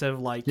twice instead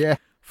of like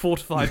 4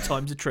 to 5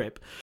 times a trip.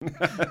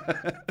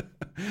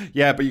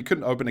 Yeah, but you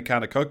couldn't open a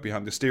can of Coke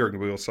behind the steering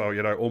wheel, so,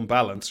 on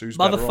balance, who's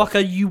better off?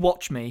 Motherfucker, you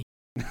watch me.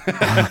 You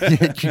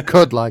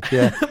could,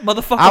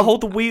 Motherfucker, hold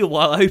the wheel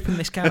while I open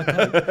this can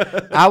of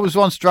Coke. I was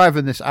once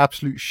driving this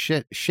absolute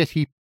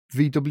shitty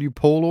VW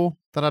Polo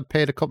that I'd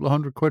paid a couple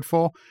of $100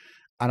 for,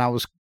 and I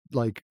was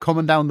like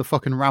coming down the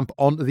fucking ramp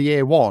onto the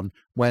A1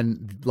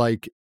 when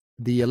like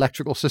the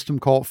electrical system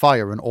caught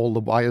fire and all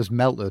the wires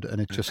melted and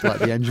it just like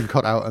the engine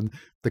cut out and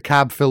the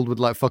cab filled with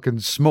like fucking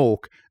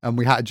smoke, and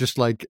we had to just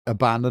like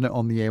abandon it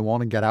on the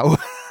A1 and get out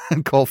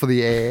and call for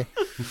the AA.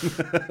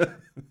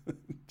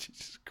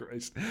 Jesus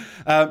Christ.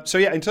 So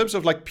yeah, in terms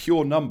of like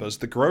pure numbers,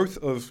 the growth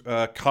of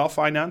car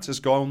finance has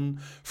gone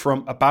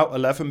from about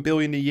 11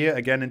 billion a year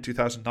again in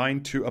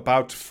 2009 to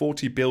about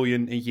 40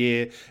 billion a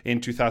year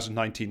in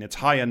 2019. It's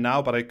higher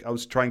now, but I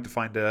was trying to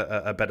find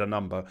a better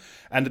number.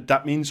 And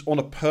that means on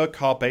a per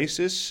car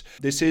basis,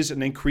 this is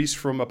an increase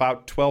from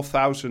about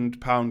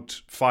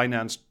 £12,000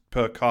 financed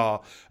per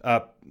car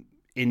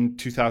in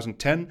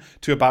 2010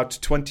 to about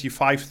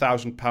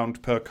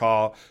 £25,000 per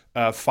car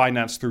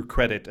financed through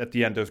credit at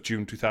the end of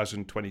June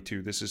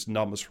 2022. This is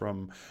numbers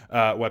from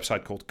a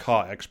website called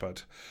Car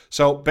Expert.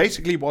 So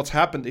basically what's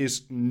happened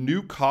is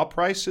new car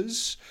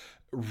prices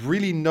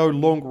really no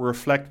longer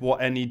reflect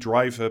what any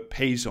driver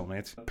pays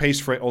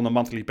for it on a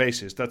monthly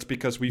basis. That's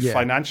because we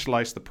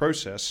financialized the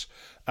process.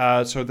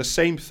 So the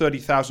same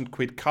 30,000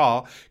 quid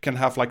car can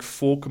have like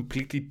 4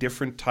 completely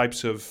different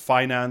types of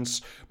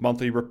finance,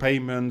 monthly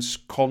repayments,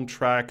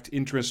 contract,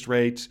 interest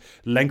rate,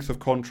 length of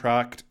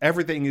contract.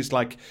 Everything is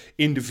like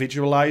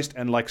individualized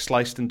and like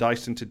sliced and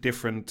diced into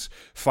different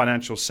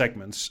financial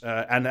segments.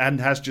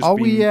 And has just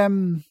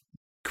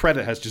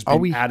credit has just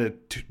been added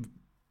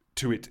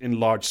to it in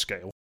large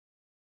scale.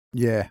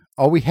 Yeah.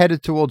 Are we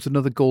headed towards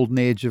another golden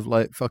age of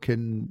like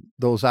fucking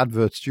those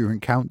adverts during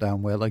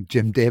Countdown where like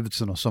Jim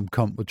Davidson or some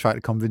cunt would try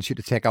to convince you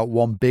to take out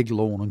one big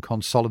loan and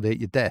consolidate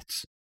your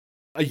debts?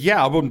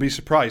 Yeah, I wouldn't be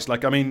surprised.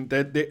 Like, I mean,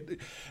 look,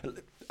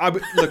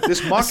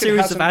 this market a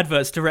series of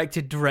adverts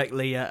directed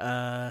directly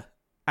at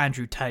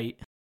Andrew Tate.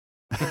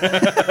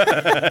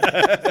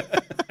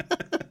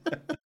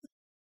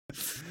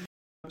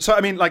 So,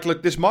 I mean, like,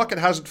 look, this market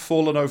hasn't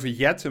fallen over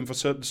yet, and for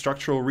certain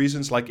structural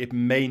reasons, like, it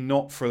may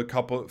not for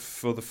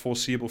the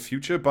foreseeable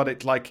future, but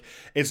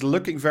it's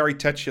looking very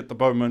touchy at the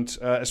moment,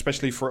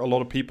 especially for a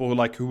lot of people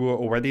who are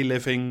already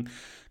living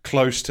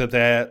close to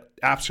their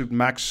absolute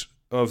max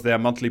of their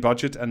monthly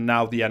budget, and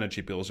now the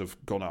energy bills have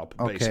gone up,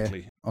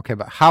 basically. Okay,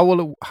 but how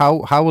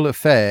will it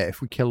fare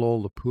if we kill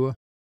all the poor?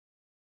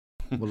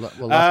 Will that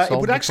it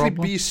solve would the actually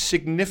problem? be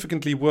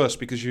significantly worse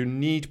because you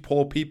need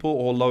poor people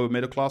or lower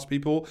middle class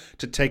people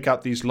to take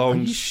out these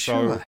loans. you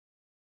sure?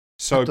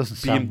 So That doesn't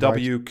sound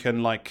BMW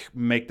can like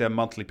make their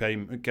monthly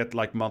payment, get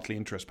like monthly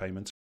interest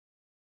payments.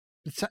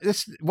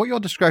 What you're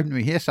describing to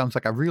me here sounds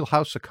like a real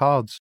house of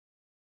cards.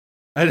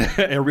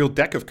 A real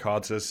deck of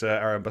cards, as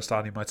Aaron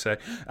Bastani might say.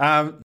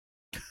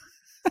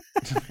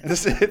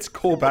 It's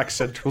callback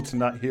central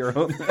tonight here.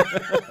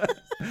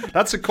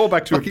 That's a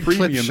callback to Fucking a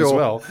premium clip as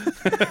well.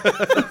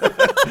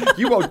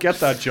 You won't get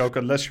that joke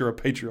unless you're a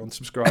Patreon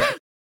subscriber.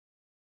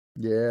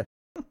 Yeah.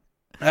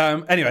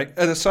 Anyway,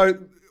 so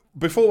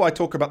before I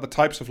talk about the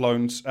types of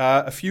loans,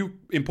 a few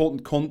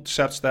important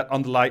concepts that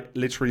underlie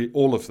literally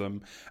all of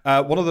them.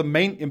 One of the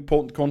main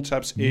important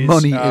concepts is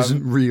money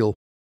isn't real.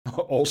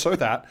 Also,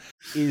 that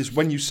is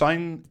when you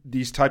sign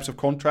these types of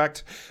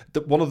contract,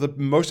 one of the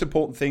most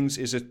important things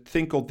is a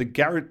thing called the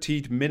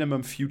Guaranteed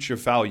Minimum Future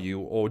Value,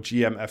 or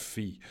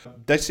GMFV.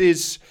 This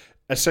is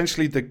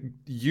essentially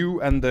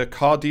you and the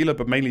car dealer,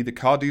 but mainly the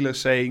car dealer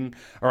saying,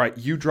 all right,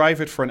 you drive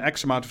it for an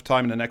X amount of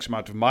time and an X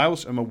amount of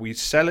miles, and when we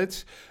sell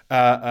it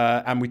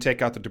and we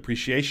take out the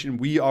depreciation,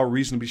 we are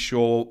reasonably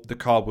sure the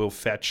car will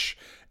fetch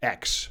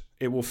X.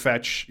 It will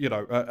fetch,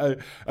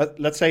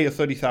 let's say a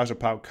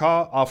 £30,000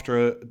 car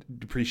after a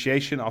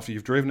depreciation, after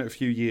you've driven it a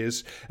few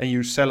years, and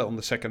you sell it on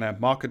the second-hand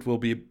market, will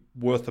be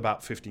worth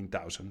about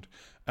 $15,000.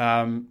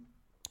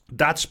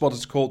 That's what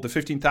it's called. The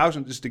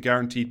 $15,000 is the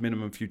guaranteed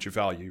minimum future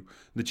value,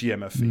 the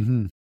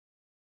GMFV.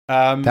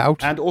 Mm-hmm.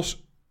 Doubt? And also,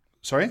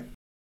 sorry?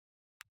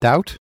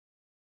 Doubt?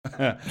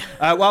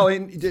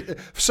 Well,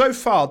 so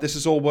far this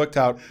has all worked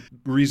out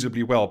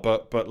reasonably well,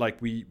 but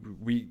like we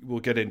will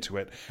get into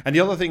it. And the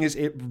other thing is,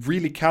 it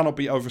really cannot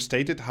be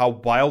overstated how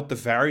wild the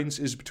variance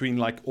is between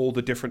like all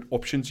the different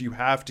options you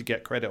have to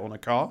get credit on a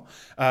car,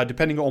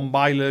 depending on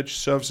mileage,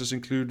 services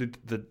included,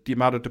 the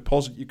amount of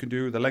deposit you can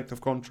do, the length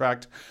of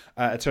contract,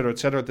 etc.,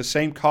 etc. The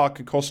same car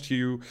can cost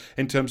you,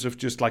 in terms of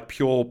just like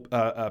pure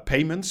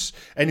payments,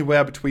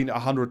 anywhere between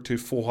 $100 to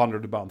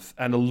 $400 a month,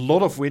 and a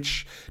lot of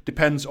which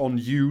depends on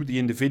you, the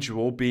individual,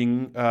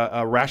 being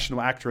a rational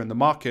actor in the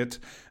market,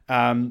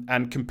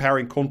 and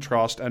comparing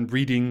contrast and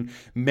reading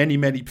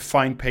many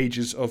fine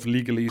pages of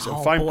legalese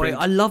and fine print.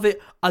 I love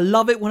it. I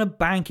love it when a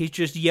bank is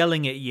just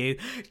yelling at you,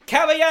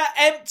 "Caveat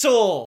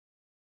emptor."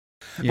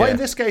 Yeah. But in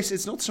this case,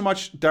 it's not so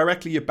much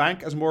directly a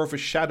bank as more of a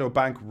shadow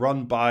bank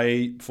run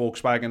by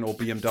Volkswagen or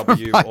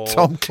BMW By or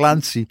Tom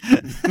Clancy.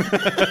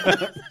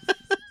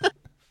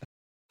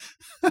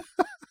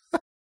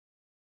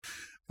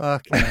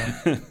 Fucking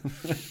hell.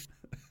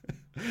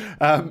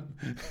 I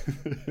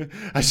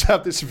just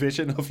have this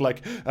vision of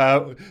like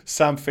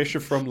Sam Fisher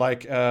from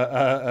like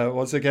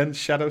once again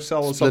Shadow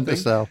Cell or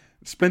something.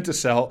 Splinter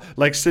Cell,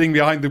 like sitting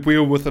behind the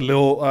wheel with the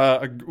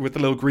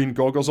little green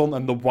goggles on,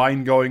 and the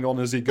wine going on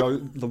as he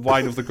goes, the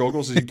wine of the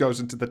goggles as he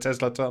goes into the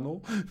Tesla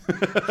tunnel.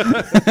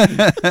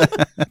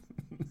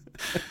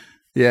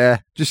 Yeah,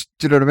 just,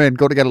 do you know what I mean?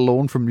 Go to get a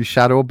loan from your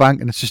shadow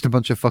bank, and it's just a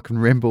bunch of fucking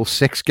Rainbow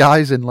Six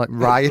guys in like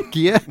riot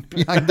gear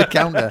behind the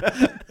counter.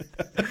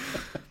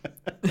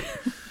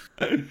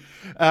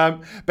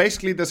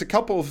 Basically, there's a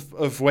couple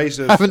of ways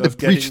of having to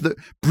getting...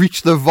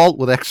 breach the vault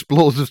with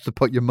explosives to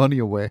put your money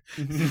away.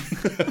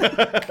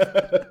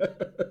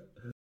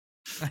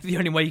 The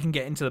only way you can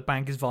get into the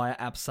bank is via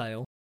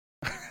abseil.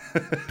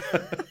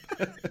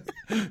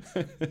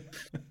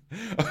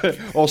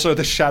 Also,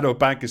 the shadow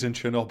bank is in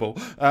Chernobyl.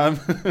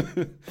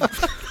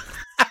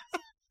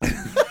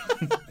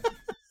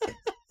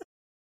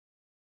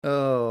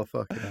 Oh,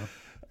 fucking hell.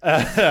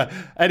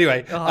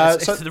 Anyway,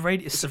 it's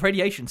the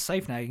radiation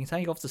safe now. You can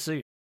take off the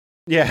suit.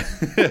 Yeah,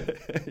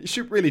 you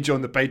should really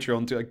join the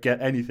Patreon to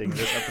get anything in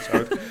this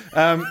episode.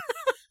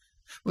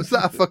 Was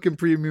that a fucking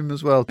premium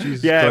as well?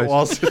 Jesus yeah,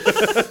 Christ. It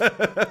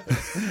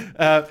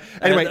was.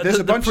 Anyway, there's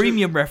a bunch of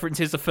premium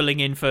references are filling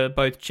in for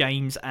both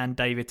James and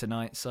David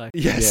tonight. So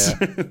yes.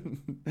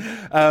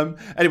 Yeah.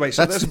 Anyway,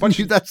 so there's a bunch.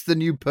 That's the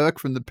new perk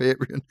from the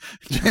Patreon.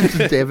 James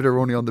and David are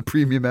only on the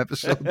premium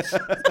episodes.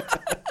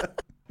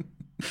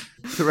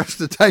 The rest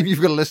of the time, you've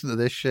got to listen to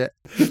this shit.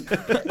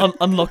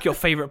 Unlock your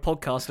favourite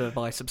podcaster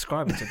by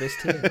subscribing to this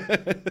too.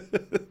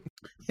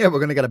 Yeah, we're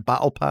going to get a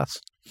battle pass.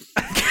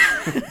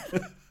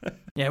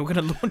 Yeah, we're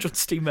going to launch on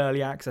Steam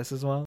Early Access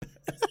as well.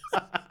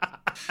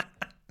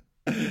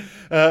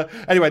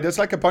 Anyway, there's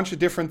like a bunch of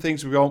different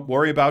things we won't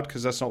worry about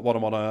because that's not what I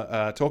want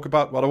to talk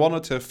about. What I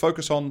wanted to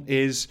focus on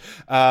is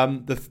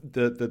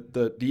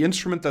the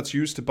instrument that's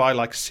used to buy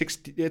like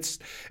 60. It's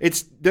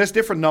there's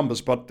different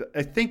numbers, but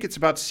I think it's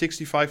about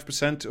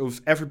 65%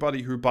 of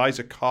everybody who buys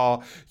a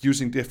car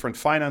using different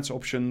finance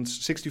options.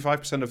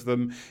 65% of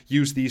them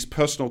use these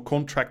personal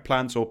contract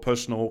plans or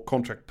personal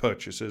contract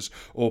purchases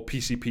or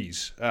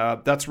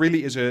PCPs. That's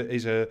really is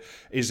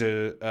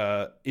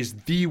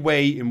the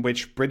way in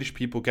which British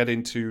people get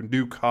into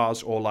new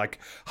cars or like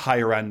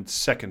higher end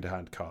second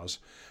hand cars.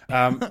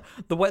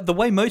 The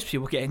way most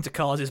people get into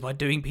cars is by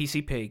doing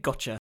PCP.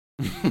 Gotcha.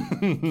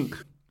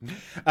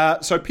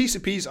 So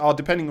PCPs are,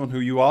 depending on who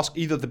you ask,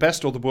 either the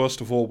best or the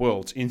worst of all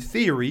worlds. In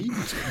theory,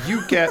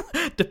 you get...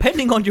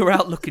 Depending on your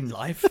outlook in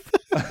life.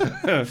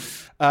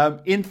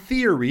 In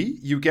theory,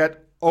 you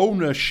get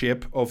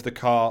ownership of the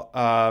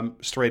car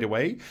straight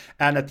away,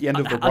 and at the end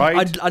of the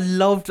ride... I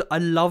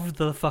loved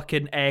the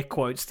fucking air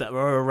quotes that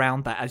were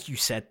around that as you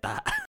said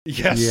that.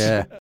 Yes.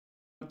 Yeah.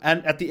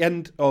 And at the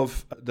end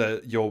of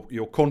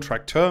your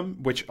contract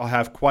term, which I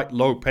have quite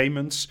low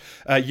payments,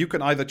 you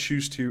can either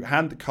choose to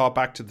hand the car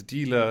back to the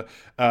dealer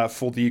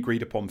for the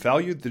agreed upon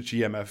value, the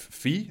GMF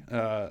fee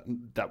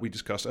that we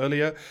discussed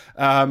earlier,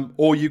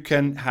 or you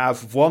can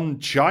have one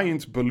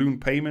giant balloon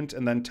payment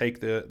and then take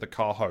the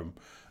car home.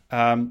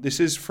 This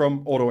is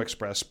from Auto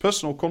Express.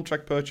 Personal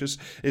contract purchase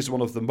is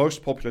one of the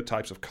most popular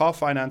types of car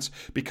finance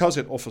because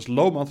it offers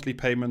low monthly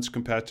payments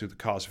compared to the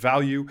car's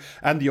value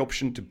and the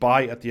option to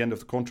buy at the end of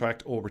the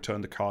contract or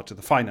return the car to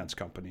the finance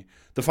company.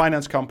 The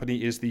finance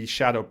company is the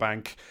shadow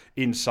bank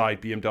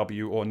inside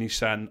BMW or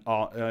Nissan.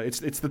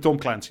 It's the Tom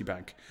Clancy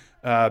bank.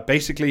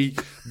 Basically,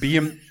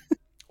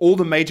 all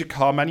the major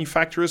car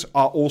manufacturers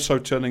are also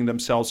turning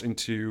themselves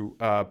into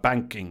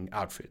banking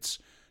outfits.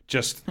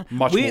 Just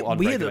much more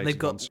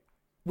unregulated ones.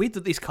 Weird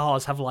that these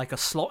cars have like a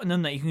slot in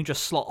them that you can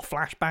just slot a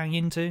flashbang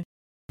into.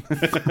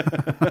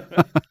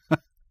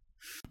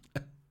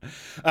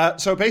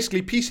 So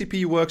basically,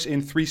 PCP works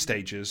in 3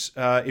 stages.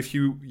 If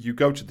you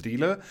go to the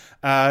dealer,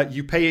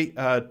 you pay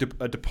a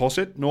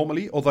deposit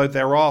normally, although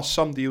there are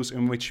some deals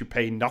in which you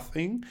pay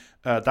nothing.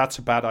 That's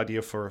a bad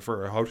idea for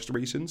a host of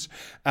reasons.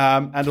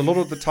 And a lot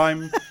of the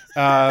time...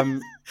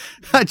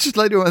 I just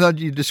like how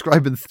you're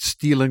describing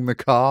stealing the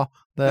car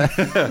there.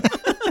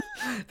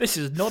 This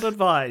is not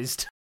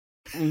advised.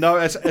 No,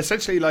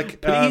 essentially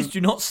like... Please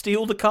do not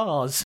steal the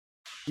cars.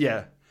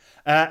 Yeah.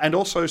 And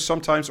also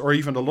sometimes, or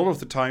even a lot of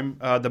the time,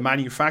 the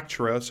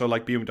manufacturer, so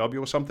like BMW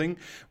or something,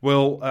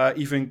 will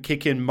even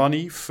kick in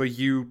money for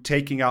you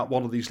taking out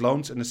one of these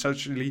loans and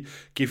essentially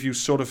give you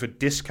sort of a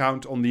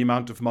discount on the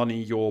amount of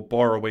money you're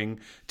borrowing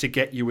to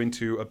get you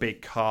into a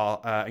big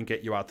car and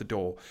get you out the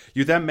door.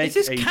 You then make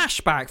Is this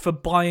cashback for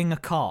buying a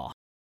car?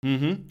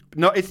 Mm-hmm.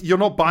 No, you're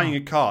not buying a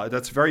car.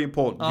 That's very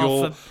important.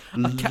 You're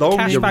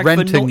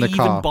renting the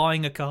car. Even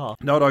buying a car.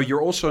 No,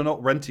 you're also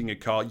not renting a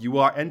car. You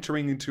are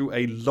entering into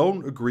a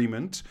loan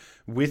agreement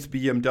with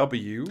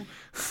BMW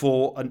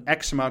for an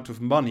X amount of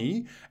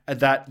money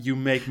that you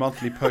make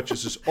monthly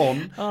purchases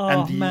on.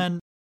 Man.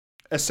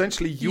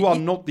 Essentially, you are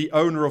not the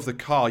owner of the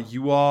car.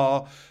 You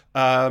are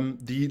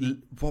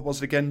what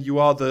was it again? You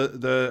are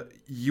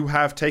you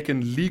have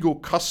taken legal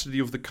custody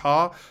of the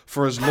car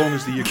for as long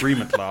as the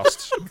agreement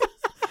lasts.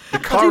 The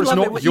car is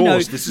not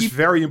yours. This is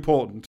very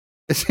important.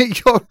 Is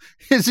it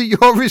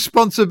your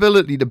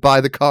responsibility to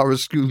buy the car a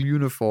school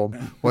uniform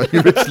while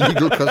you're its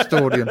legal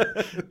custodian?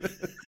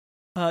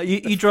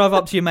 You drive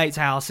up to your mate's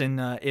house in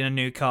a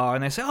new car,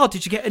 and they say, "Oh,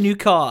 did you get a new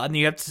car?" And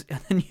you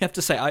have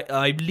to say,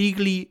 "I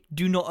legally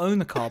do not own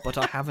the car, but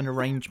I have an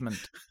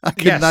arrangement. I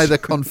can neither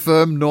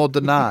confirm nor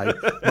deny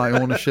my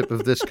ownership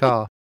of this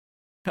car."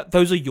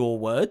 Those are your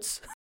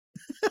words.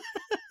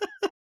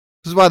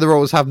 This is why they're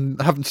always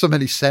having so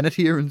many Senate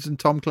hearings in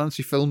Tom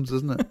Clancy films,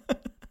 isn't it?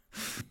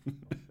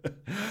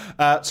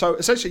 So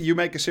essentially, you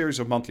make a series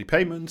of monthly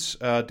payments,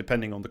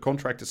 depending on the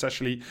contract,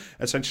 essentially,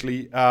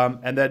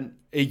 and then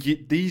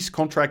these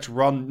contracts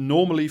run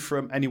normally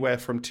from anywhere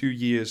from 2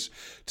 years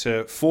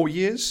to 4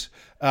 years,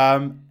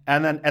 and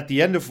then at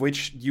the end of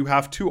which you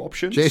have 2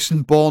 options.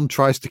 Jason Bourne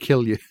tries to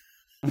kill you.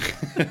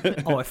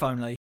 Oh, if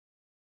only.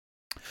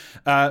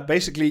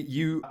 Basically,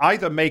 you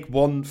either make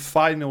one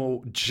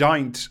final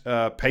giant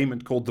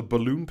payment called the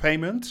balloon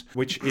payment,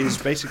 which is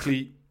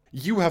basically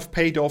you have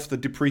paid off the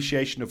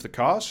depreciation of the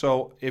car.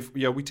 So if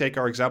we take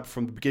our example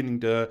from the beginning,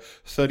 the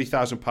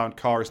 £30,000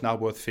 car is now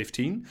worth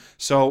 15.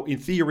 So in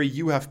theory,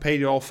 you have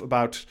paid off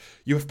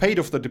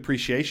the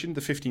depreciation,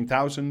 the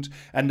 15,000,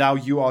 and now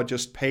you are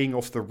just paying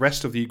off the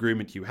rest of the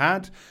agreement you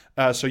had.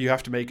 So you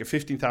have to make a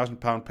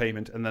 £15,000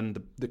 payment, and then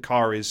the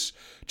car is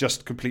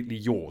just completely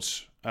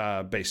yours.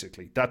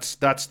 Basically, that's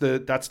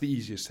the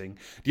easiest thing.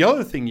 The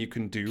other thing you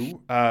can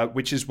do,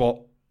 which is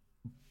what,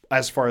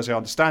 as far as I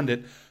understand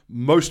it,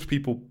 most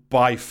people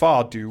by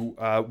far do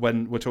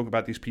when we're talking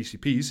about these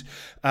PCPs,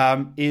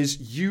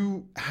 is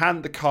you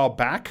hand the car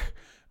back,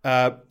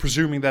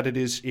 presuming that it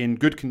is in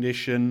good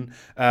condition.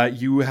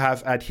 You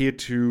have adhered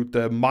to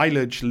the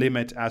mileage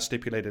limit as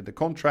stipulated in the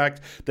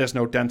contract. There's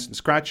no dents and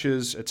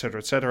scratches, etc.,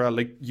 etc.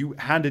 Like, you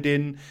hand it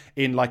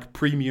in like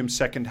premium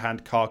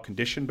second-hand car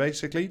condition,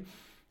 basically.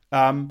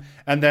 And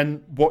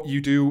then what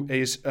you do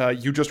is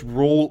you just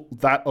roll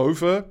that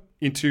over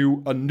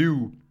into a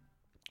new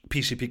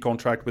PCP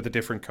contract with a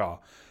different car.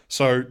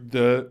 So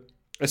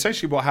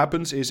essentially what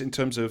happens is, in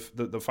terms of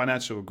the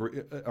financial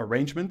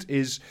arrangement,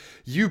 is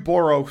you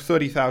borrow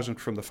 30,000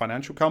 from the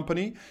financial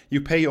company,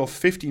 you pay off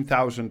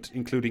 15,000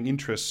 including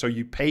interest, so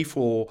you pay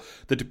for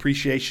the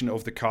depreciation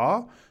of the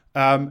car.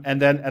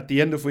 And then at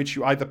the end of which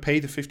you either pay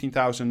the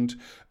 15,000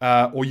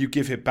 or you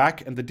give it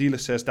back, and the dealer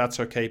says that's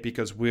okay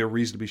because we're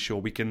reasonably sure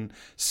we can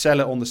sell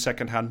it on the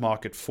second-hand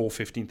market for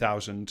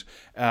 15,000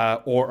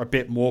 or a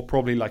bit more,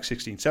 probably like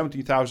 16,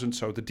 17,000.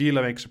 So the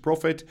dealer makes a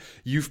profit.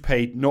 You've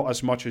paid not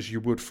as much as you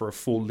would for a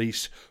full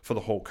lease for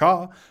the whole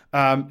car,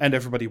 and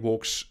everybody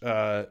walks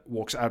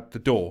out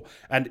the door.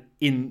 And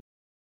in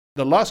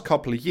the last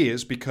couple of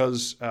years,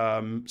 because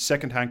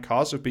second-hand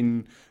cars have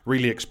been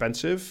really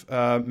expensive,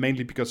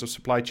 mainly because of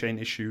supply chain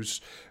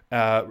issues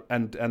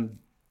and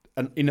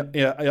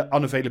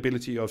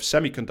unavailability of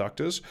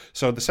semiconductors.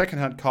 So the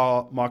second-hand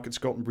car market's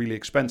gotten really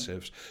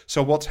expensive.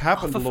 So what's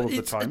happened a lot of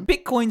the time...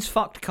 Bitcoin's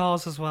fucked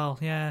cars as well.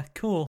 Yeah,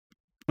 cool.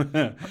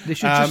 They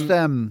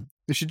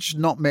should just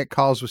not make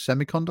cars with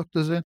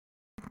semiconductors in.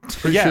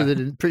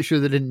 Pretty sure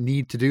they didn't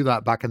need to do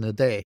that back in the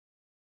day.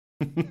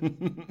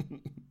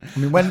 I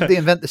mean, when did they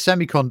invent the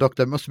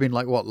semiconductor? It must have been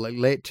like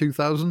late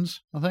 2000s,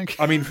 I think.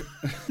 I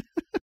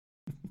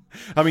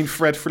mean,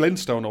 Fred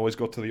Flintstone always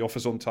got to the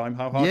office on time.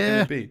 How hard can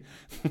it be?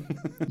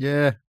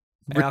 Yeah.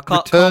 I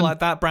can't like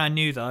that brand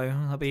new though.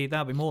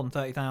 That'd be more than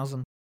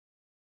 30,000.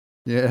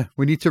 Yeah,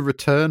 we need to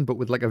return, but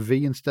with like a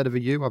V instead of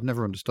a U. I've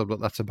never understood what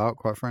that's about,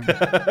 quite frankly.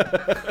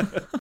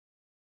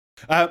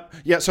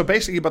 So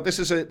basically, but this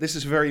is a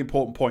very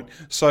important point.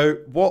 So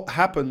what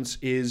happens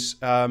is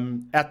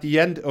at the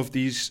end of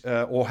these,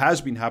 or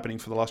has been happening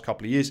for the last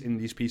couple of years in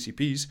these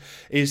PCPs,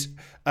 is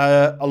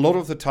a lot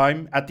of the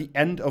time at the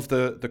end of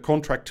the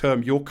contract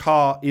term, your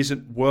car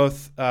isn't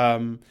worth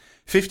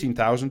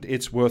 15,000,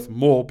 it's worth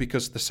more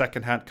because the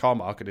second-hand car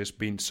market has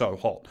been so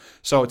hot.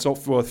 So it's not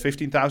worth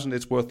 15,000,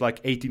 it's worth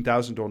like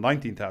 18,000 or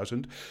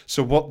 19,000.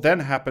 So what then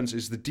happens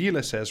is the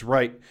dealer says,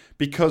 right,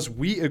 because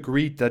we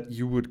agreed that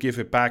you would give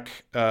it back,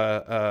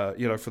 for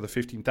the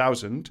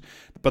 15,000,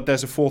 but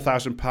there's a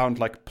 4,000 pound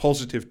like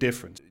positive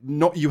difference.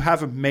 Not you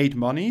haven't made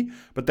money,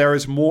 but there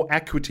is more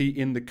equity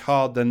in the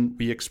car than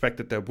we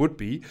expected there would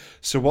be.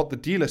 So what the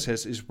dealer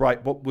says is,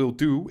 right, what we'll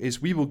do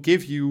is we will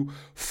give you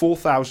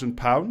 4,000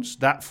 pounds,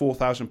 that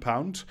 4,000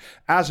 pounds,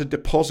 as a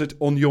deposit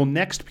on your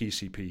next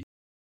PCP.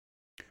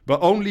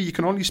 But you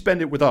can only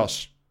spend it with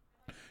us.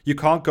 You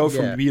can't go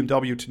from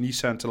BMW to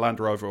Nissan to Land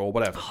Rover or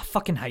whatever. Oh, I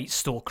fucking hate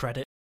store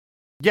credit.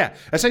 Yeah,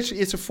 essentially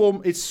it's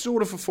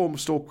sort of a form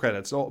of store credit.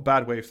 It's not a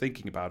bad way of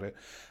thinking about it.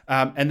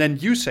 And then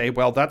you say,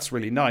 well, that's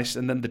really nice.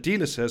 And then the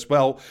dealer says,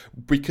 well,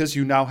 because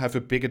you now have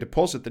a bigger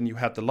deposit than you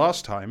had the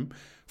last time,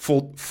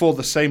 for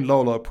the same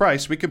low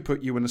price, we can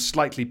put you in a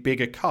slightly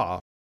bigger car.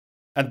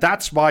 And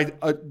that's why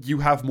you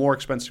have more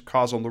expensive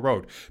cars on the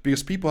road.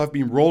 Because people have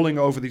been rolling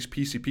over these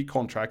PCP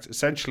contracts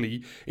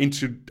essentially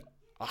into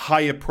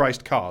higher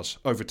priced cars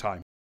over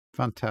time.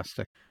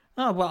 Fantastic.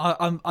 Oh,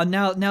 well, I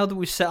now that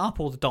we've set up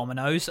all the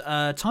dominoes,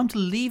 time to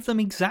leave them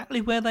exactly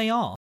where they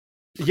are.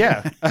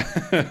 Yeah.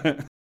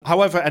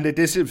 However, and it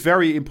is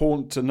very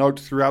important to note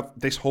throughout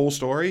this whole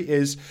story,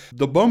 is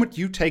the moment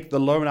you take the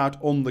loan out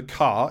on the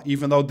car,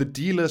 even though the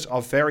dealers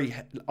are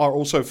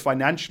also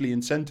financially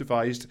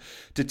incentivized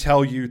to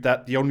tell you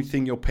that the only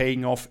thing you're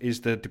paying off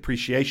is the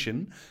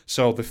depreciation,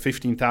 so the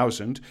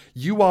 15,000,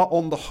 you are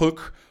on the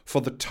hook for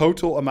the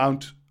total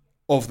amount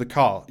of the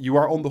car. You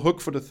are on the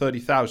hook for the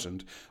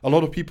 30,000. A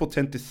lot of people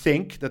tend to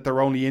think that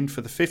they're only in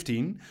for the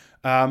 15,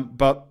 and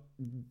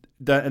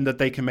that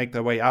they can make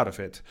their way out of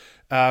it.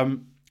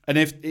 And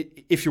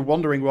if you're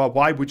wondering, well,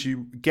 why would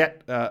you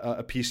get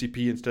a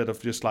PCP instead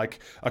of just like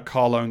a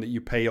car loan that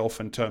you pay off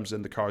in terms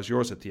and the car is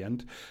yours at the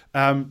end?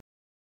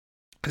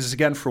 This is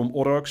again from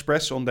Auto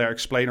Express on their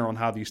explainer on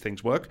how these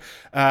things work.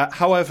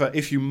 However,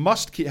 if you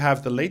must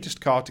have the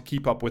latest car to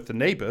keep up with the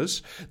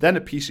neighbors, then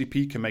a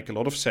PCP can make a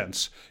lot of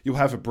sense. You'll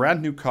have a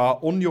brand new car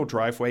on your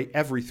driveway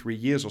every 3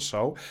 years or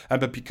so,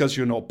 but because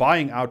you're not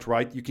buying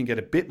outright, you can get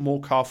a bit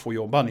more car for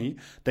your money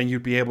than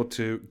you'd be able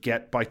to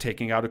get by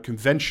taking out a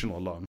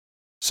conventional loan.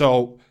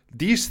 So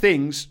these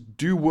things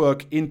do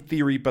work in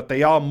theory, but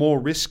they are more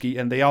risky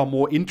and they are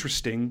more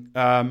interesting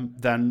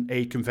than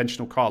a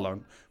conventional car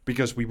loan.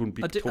 Because we wouldn't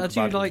be talking about it.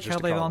 I do like how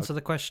they've answered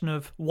the question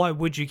of why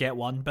would you get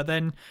one, but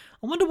then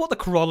I wonder what the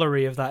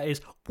corollary of that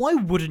is. Why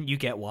wouldn't you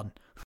get one?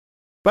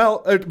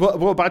 Well,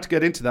 we're about to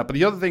get into that, but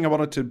the other thing I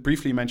wanted to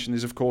briefly mention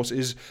is, of course,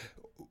 is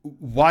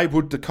why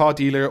would the car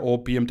dealer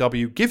or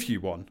BMW give you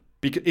one?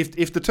 Because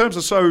if the terms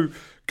are so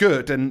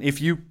good and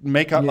if you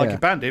make out like a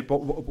bandit, but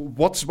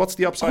what's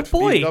the upside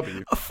for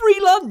BMW? A free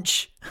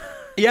lunch!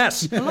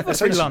 Yes, I love a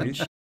free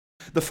lunch.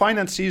 The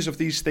financiers of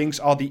these things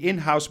are the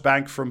in-house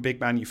bank from big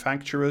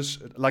manufacturers,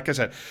 like I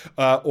said,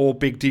 or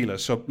big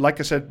dealers. So, like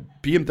I said,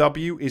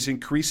 BMW is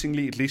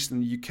increasingly, at least in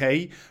the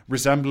UK,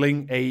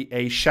 resembling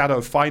a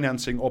shadow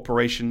financing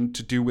operation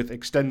to do with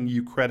extending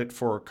you credit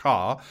for a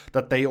car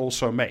that they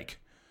also make.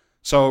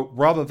 So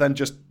rather than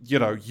just,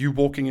 you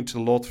walking into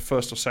the lot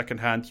first or second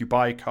hand, you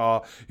buy a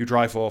car, you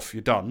drive off,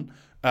 you're done.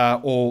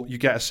 Or you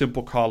get a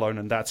simple car loan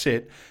and that's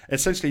it.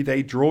 Essentially,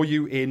 they draw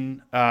you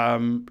in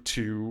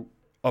to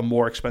a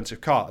more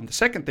expensive car. And the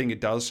second thing it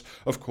does,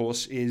 of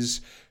course, is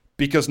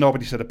because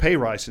nobody's had a pay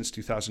rise since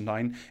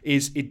 2009,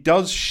 is it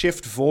does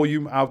shift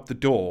volume out the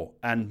door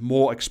and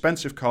more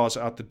expensive cars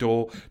out the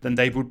door than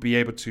they would be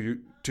able to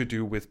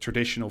do with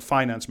traditional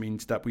finance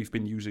means that we've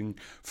been using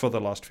for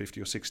the last 50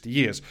 or 60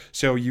 years.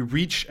 So you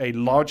reach a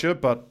larger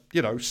but,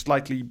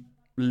 slightly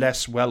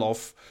less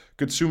well-off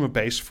consumer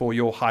base for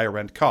your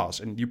higher-end cars,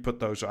 and you put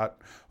those out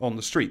on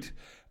the street.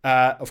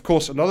 Of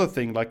course, another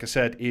thing, like I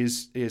said,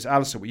 is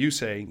Alistair, what you're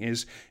saying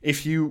is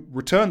if you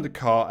return the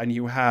car and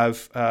you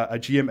have a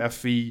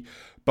GMFV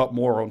but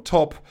more on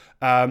top,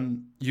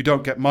 you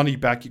don't get money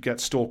back, you get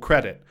store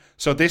credit.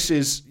 So this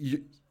is...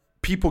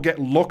 people get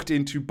locked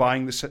into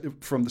buying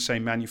from the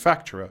same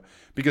manufacturer,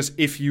 because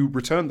if you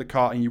return the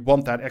car and you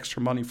want that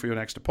extra money for your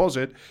next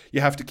deposit,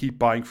 you have to keep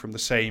buying from the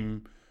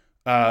same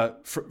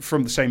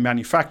from the same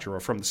manufacturer or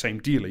from the same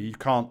dealer. You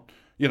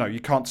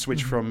can't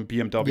switch from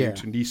BMW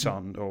to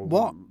Nissan or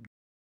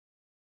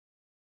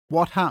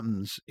What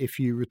happens if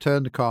you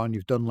return the car and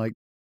you've done like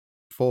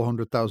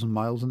 400,000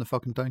 miles in the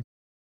fucking thing?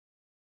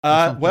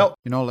 Well,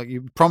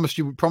 you promised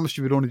you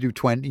would only do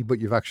 20,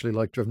 but you've actually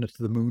like driven it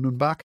to the moon and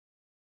back.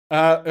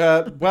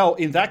 Well,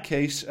 in that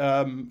case,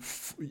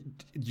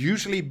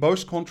 usually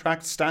most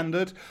contract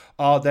standard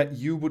are that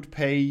you would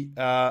pay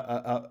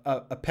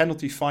a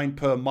penalty fine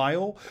per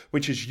mile,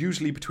 which is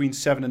usually between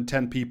 7 and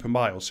 10p per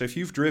mile. So if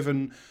you've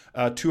driven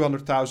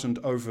 200,000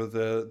 over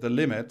the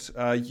limit,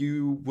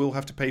 you will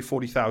have to pay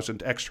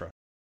 40,000 extra.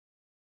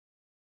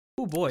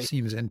 Oh boy,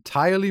 seems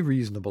entirely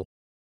reasonable.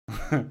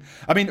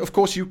 I mean, of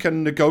course, you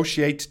can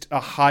negotiate a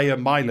higher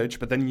mileage,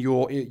 but then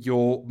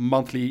your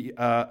monthly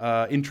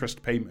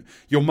interest payment,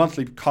 your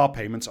monthly car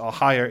payments are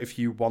higher if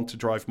you want to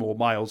drive more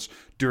miles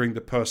during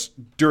the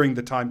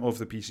time of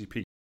the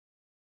PCP.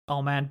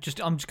 Oh man,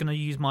 I'm just gonna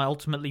use my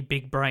ultimately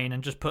big brain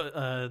and just put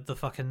the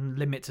fucking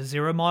limit to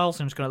 0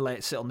 miles. I'm just gonna let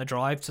it sit on the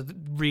drive to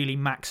really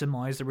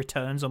maximize the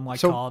returns on my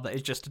car that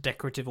is just a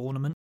decorative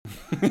ornament.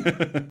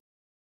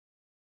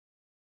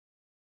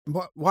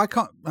 Why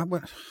can't...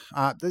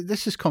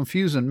 this is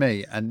confusing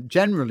me, and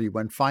generally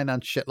when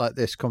finance shit like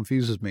this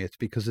confuses me, it's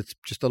because it's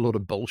just a load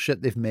of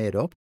bullshit they've made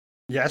up.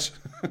 Yes,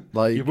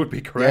 like you would be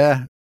correct.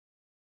 Yeah,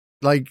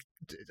 like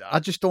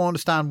I just don't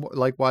understand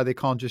why they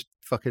can't just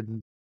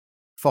fucking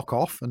fuck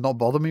off and not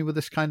bother me with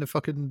this kind of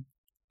fucking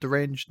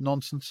deranged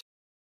nonsense.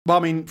 Well, I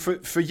mean,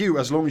 for you,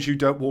 as long as you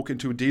don't walk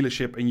into a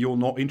dealership and you're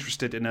not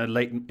interested in a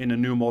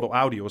new model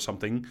Audi or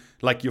something,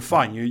 like you're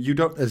fine.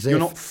 You're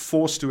not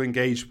forced to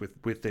engage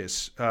with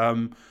this.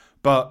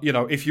 But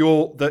if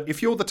you're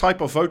the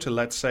type of voter,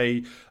 let's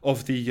say,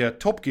 of the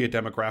Top Gear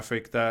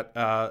demographic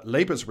that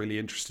Labour's really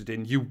interested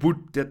in,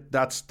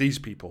 that's these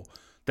people.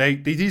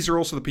 These are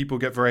also the people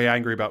who get very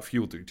angry about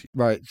fuel duty.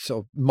 Right.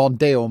 So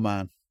Mondeo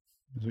man.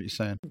 Is what you're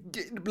saying?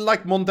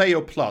 Like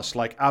Mondeo Plus,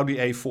 like Audi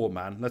A4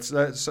 man.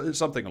 That's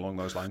something along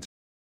those lines.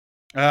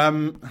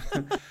 And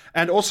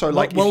also,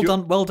 like, well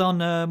done,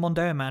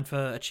 Mondeo man,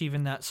 for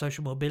achieving that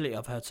social mobility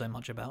I've heard so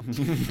much about.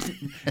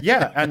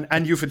 Yeah,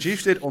 and you've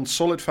achieved it on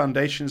solid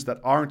foundations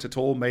that aren't at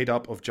all made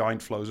up of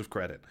giant flows of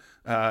credit.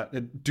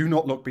 Do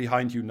not look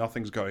behind you;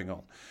 nothing's going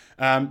on.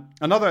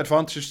 Another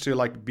advantage to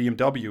like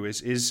BMW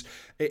is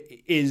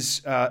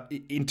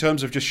in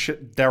terms of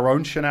just their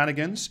own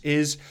shenanigans,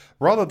 is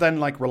rather than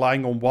like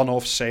relying on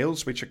one-off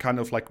sales, which are kind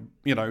of like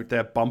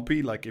they're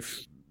bumpy. Like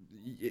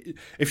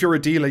if you're a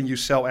dealer and you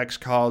sell X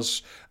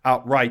cars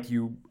outright,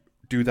 you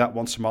do that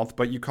once a month,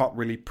 but you can't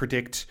really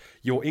predict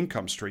your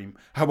income stream.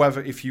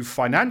 However, if you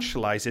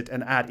financialize it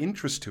and add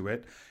interest to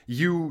it,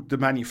 you, the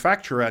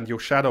manufacturer, and your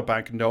shadow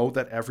bank know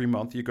that every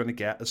month you're going to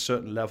get a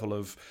certain level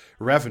of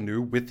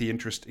revenue with the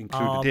interest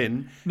included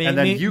in. Me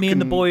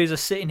and the boys are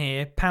sitting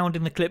here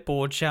pounding the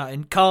clipboard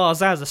shouting,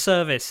 "Cars as a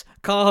service!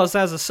 Cars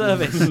as a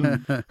service!"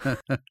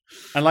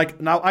 And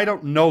like, now I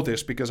don't know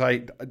this because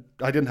I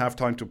didn't have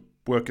time to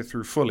work it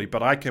through fully,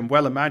 but I can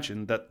well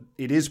imagine that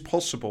it is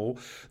possible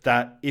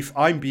that if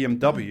I'm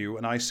BMW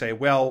and I say,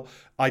 well,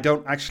 I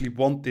don't actually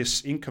want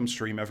this income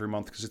stream every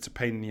month because it's a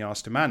pain in the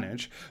ass to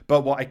manage,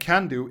 but what I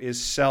can do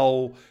is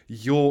sell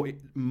your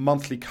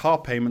monthly car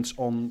payments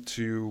on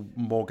to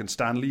Morgan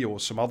Stanley or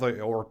some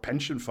other, or a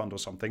pension fund or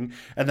something,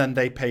 and then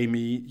they pay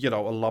me, a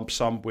lump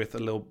sum with a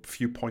little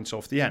few points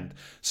off the end.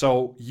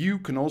 So you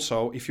can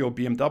also, if you're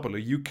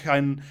BMW, you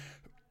can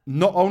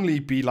not only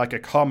be like a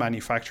car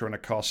manufacturer and a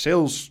car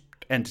sales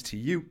entity,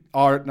 you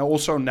are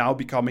also now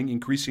becoming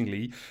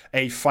increasingly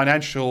a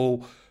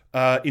financial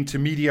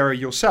intermediary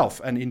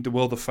yourself. And in the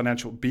world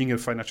of being a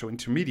financial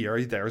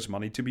intermediary, there is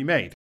money to be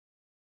made.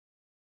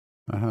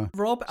 Uh-huh.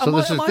 Rob, so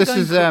this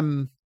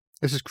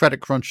is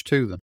Credit Crunch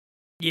too, then?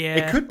 Yeah,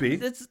 it could be.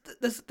 There's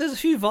a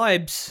few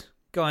vibes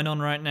going on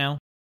right now.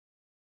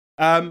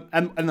 And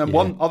then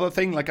one other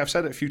thing, like I've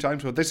said it a few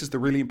times, but this is the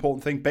really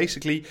important thing.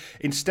 Basically,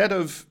 instead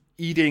of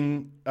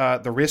eating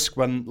the risk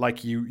when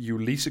like you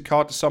lease a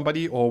car to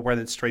somebody or when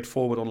it's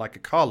straightforward on like a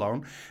car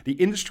loan, the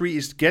industry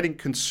is getting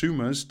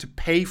consumers to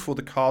pay for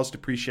the car's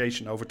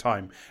depreciation over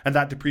time, and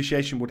that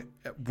depreciation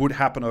would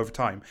happen over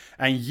time.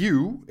 And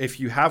you, if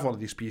you have one of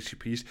these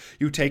PCPs,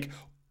 you take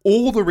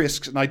all the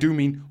risks, and I do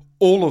mean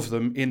all of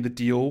them in the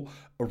deal,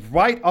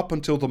 right up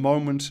until the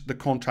moment the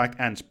contract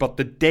ends, but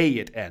the day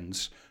it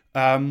ends.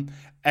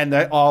 And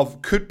there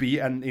could be,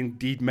 and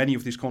indeed many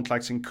of these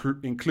contracts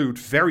include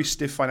very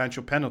stiff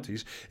financial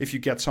penalties if you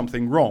get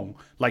something wrong,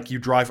 like you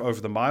drive over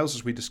the miles,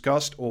 as we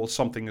discussed, or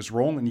something is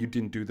wrong and you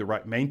didn't do the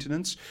right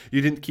maintenance.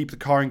 You didn't keep the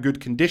car in good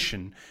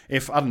condition.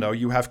 If, I don't know,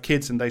 you have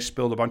kids and they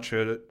spilled a bunch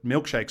of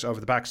milkshakes over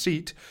the back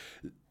seat,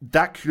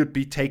 that could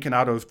be taken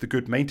out of the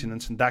good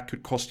maintenance, and that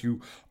could cost you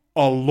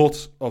a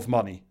lot of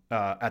money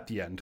at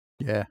the end.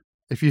 Yeah,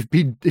 if you've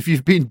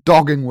been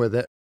dogging with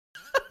it.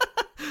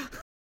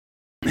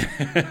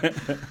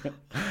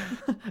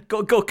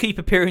 got to keep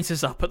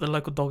appearances up at the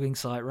local dogging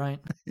site, right?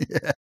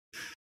 Yeah.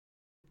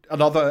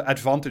 Another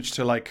advantage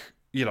to, like,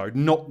 you know,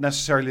 not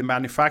necessarily the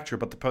manufacturer,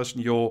 but the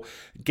person you're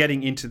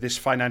getting into this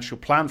financial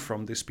plan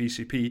from, this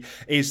PCP,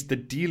 is the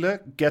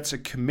dealer gets a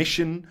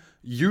commission,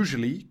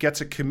 usually gets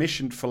a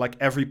commission for like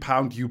every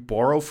pound you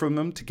borrow from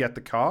them to get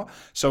the car.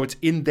 So it's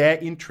in their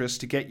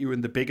interest to get you in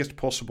the biggest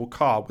possible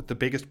car with the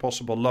biggest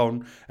possible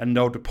loan and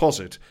no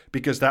deposit,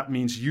 because that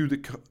means you, the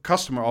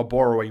customer, are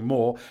borrowing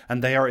more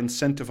and they are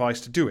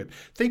incentivized to do it.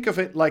 Think of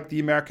it like the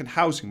American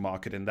housing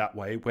market in that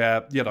way,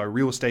 where, you know,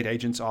 real estate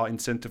agents are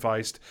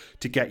incentivized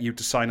to get you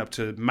to sign up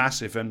to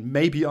massive and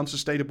maybe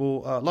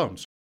unsustainable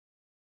loans.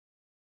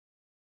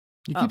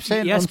 You keep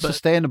saying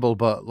unsustainable,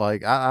 but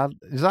like,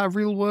 is that a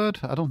real word?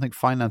 I don't think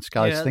finance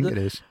guys think it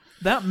is.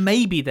 That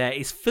maybe there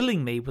is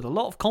filling me with a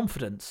lot of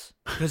confidence,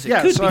 because it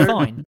could be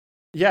fine.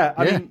 Yeah,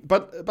 I mean,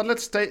 but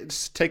let's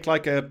take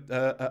like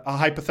a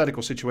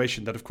hypothetical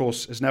situation that, of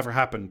course, has never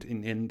happened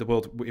in the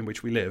world in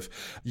which we live.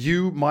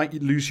 You might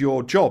lose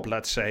your job,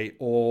 let's say,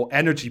 or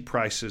energy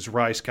prices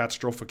rise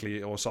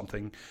catastrophically or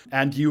something,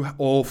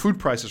 or food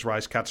prices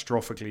rise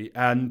catastrophically,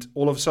 and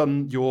all of a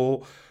sudden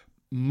your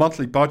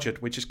monthly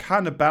budget, which is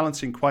kind of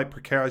balancing quite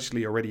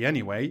precariously already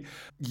anyway,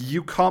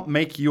 you can't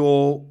make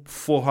your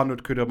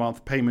 400 quid a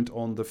month payment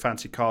on the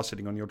fancy car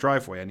sitting on your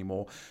driveway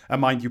anymore.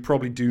 And mind you,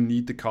 probably do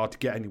need the car to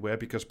get anywhere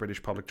because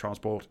British public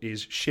transport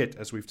is shit,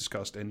 as we've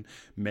discussed in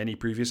many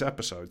previous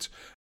episodes.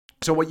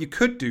 So what you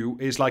could do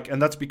is, like,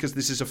 and that's because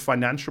this is a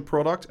financial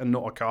product and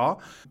not a car,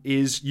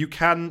 is you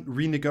can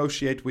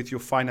renegotiate with your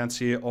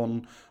financier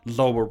on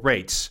lower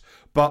rates.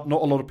 But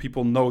not a lot of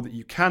people know that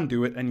you can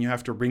do it, and you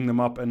have to ring them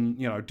up and,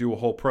 you know, do a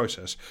whole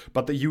process.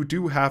 But that you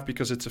do have,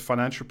 because it's a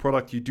financial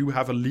product, you do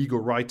have a legal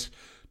right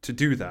to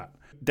do that.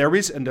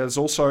 There's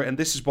also, and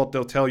this is what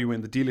they'll tell you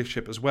in the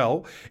dealership as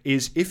well,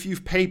 is if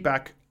you've paid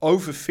back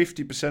over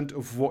 50%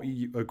 of what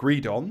you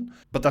agreed on,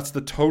 but that's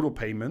the total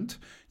payment,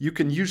 you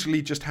can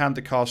usually just hand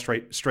the car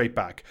straight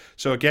back.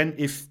 So again,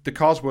 if the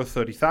car's worth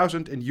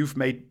 30,000 and you've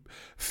made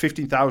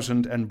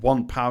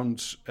 15,001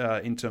 pounds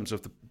in terms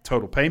of the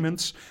total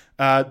payments,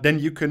 then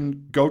you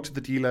can go to the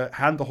dealer,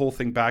 hand the whole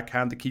thing back,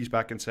 hand the keys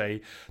back and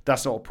say,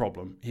 that's not a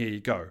problem, here you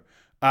go.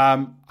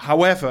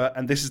 However,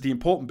 and this is the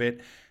important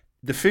bit,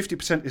 the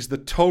 50% is the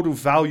total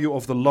value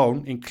of the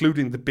loan,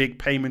 including the big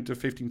payment of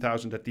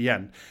 15,000 at the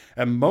end.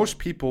 And most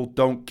people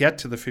don't get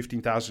to the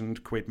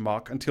 15,000 quid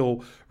mark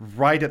until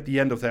right at the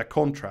end of their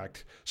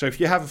contract. So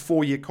if you have a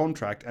 4-year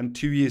contract and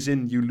 2 years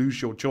in you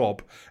lose your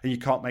job and you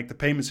can't make the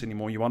payments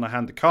anymore, you want to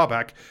hand the car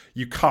back,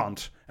 you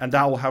can't. And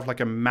that will have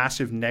like a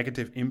massive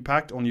negative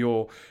impact on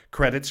your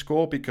credit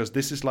score, because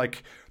this is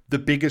like the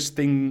biggest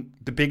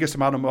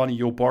amount of money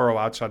you'll borrow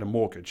outside a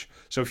mortgage.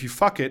 So if you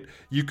fuck it,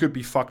 you could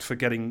be fucked for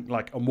getting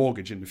like a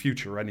mortgage in the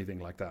future or anything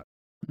like that.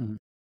 Mm-hmm.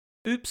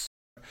 Oops.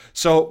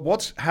 So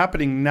what's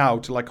happening now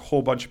to like a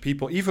whole bunch of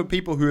people, even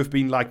people who have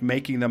been like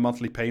making their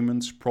monthly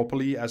payments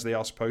properly as they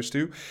are supposed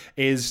to,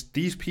 is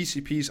these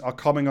PCPs are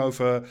coming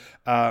over,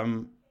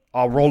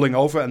 are rolling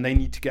over, and they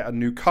need to get a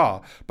new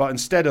car. But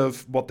instead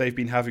of what they've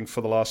been having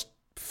for the last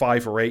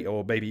 5 or 8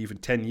 or maybe even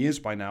 10 years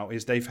by now,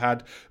 is they've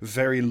had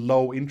very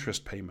low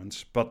interest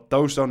payments, but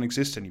those don't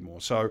exist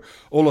anymore. So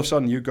all of a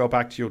sudden you go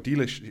back to your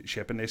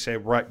dealership and they say,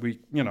 right,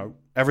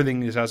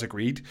 everything is as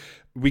agreed.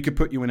 We could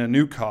put you in a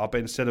new car, but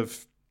instead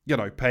of,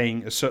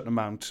 paying a certain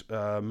amount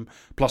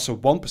plus a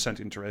 1%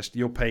 interest,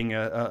 you're paying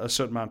a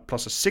certain amount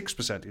plus a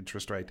 6%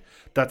 interest rate.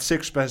 That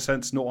 6%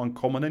 is not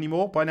uncommon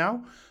anymore by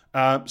now.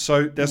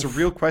 So there's a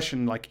real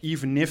question, like,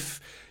 even if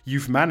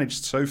you've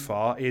managed so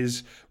far,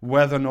 is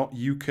whether or not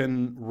you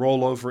can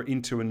roll over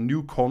into a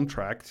new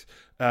contract,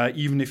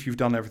 even if you've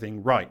done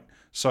everything right.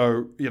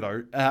 So,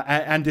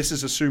 and this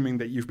is assuming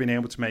that you've been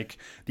able to make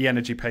the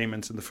energy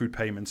payments and the food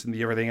payments and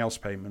the everything else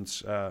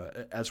payments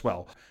as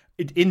well.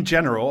 In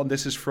general, and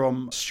this is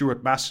from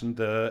Stuart Masson,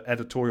 the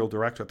editorial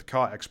director at The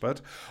Car Expert,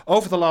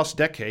 over the last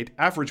decade,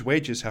 average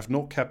wages have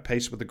not kept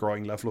pace with the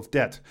growing level of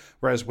debt.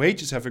 Whereas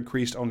wages have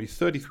increased only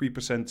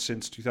 33%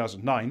 since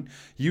 2009,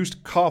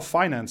 used car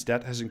finance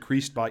debt has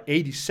increased by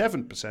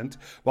 87%,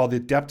 while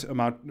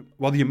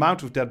the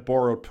amount of debt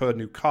borrowed per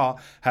new car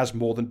has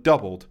more than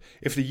doubled.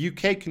 If the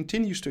UK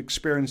continues to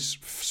experience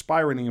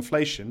spiraling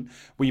inflation,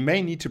 we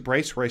may need to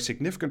brace for a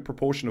significant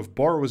proportion of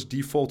borrowers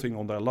defaulting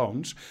on their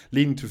loans,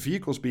 leading to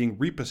vehicles being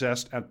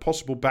repossessed and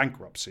possible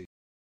bankruptcy.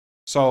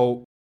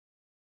 So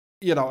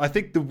I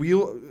think the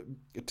wheel,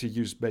 to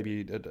use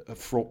maybe a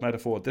fraught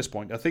metaphor at this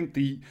point, I think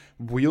the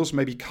wheels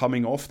may be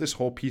coming off this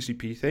whole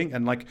PCP thing.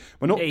 And like,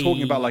 we're not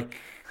talking about like,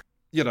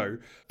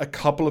 a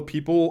couple of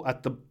people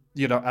at the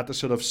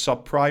sort of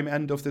subprime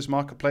end of this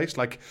marketplace.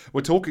 Like,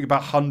 we're talking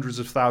about hundreds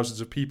of thousands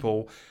of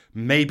people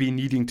maybe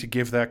needing to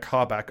give their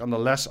car back under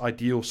less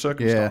ideal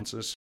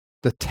circumstances.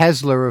 The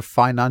Tesla of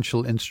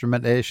financial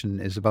instrumentation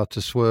is about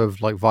to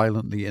swerve like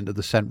violently into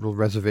the central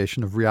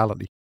reservation of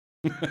reality.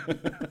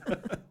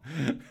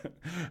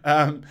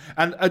 And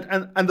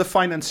the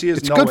financiers.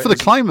 It's good for the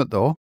climate,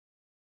 though.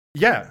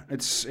 Yeah,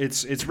 it's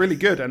really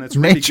good, and it's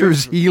really nature good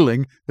is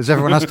healing as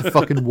everyone has to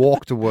fucking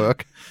walk to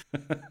work.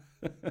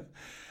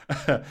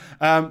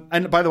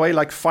 And by the way,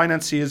 like,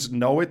 financiers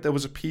know it. There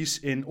was a piece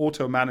in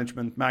Auto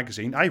Management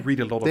magazine. I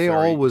read a lot of. They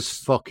always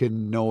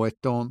fucking know it,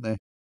 don't they?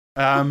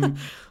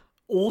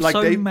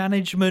 Also,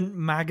 Management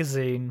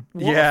magazine.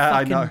 What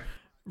I know.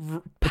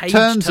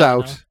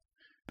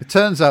 It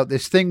turns out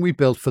this thing we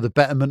built for the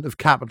betterment of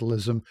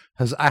capitalism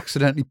has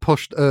accidentally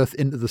pushed Earth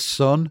into the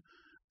sun.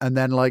 And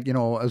then, like,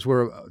 as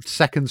we're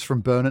seconds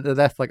from burning to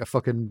death, like a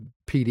fucking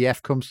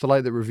PDF comes to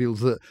light that reveals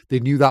that they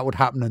knew that would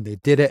happen and they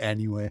did it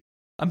anyway.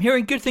 I'm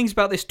hearing good things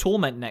about this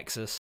Torment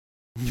Nexus.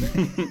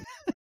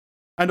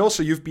 And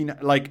also, you've been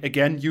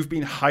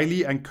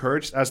highly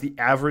encouraged as the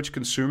average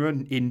consumer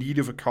in need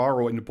of a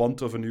car or in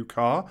want of a new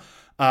car,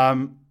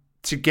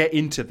 to get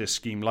into this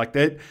scheme. Like,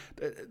 the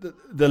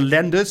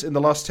lenders in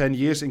the last 10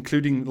 years,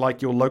 including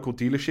like your local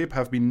dealership,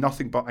 have been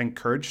nothing but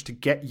encouraged to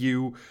get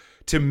you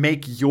to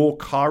make your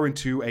car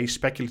into a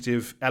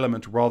speculative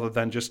element rather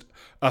than just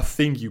a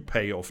thing you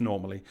pay off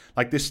normally.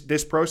 Like,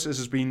 this process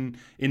has been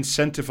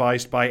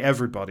incentivized by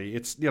everybody.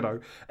 It's,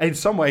 in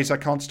some ways I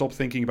can't stop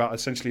thinking about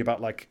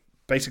like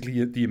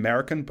basically the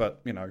American,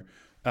 but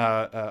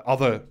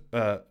other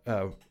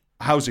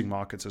housing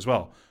markets as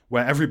well,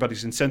 where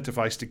everybody's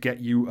incentivized to get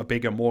you a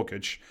bigger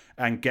mortgage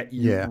and get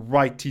you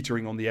right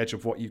teetering on the edge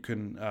of what you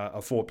can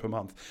afford per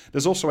month.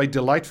 There's also a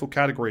delightful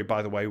category,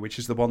 by the way, which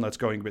is the one that's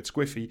going a bit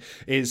squiffy,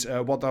 is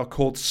what are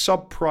called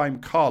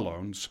subprime car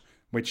loans,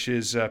 which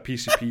is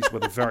PCPs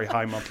with a very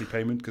high monthly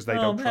payment because they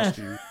don't trust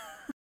you.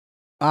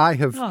 I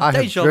have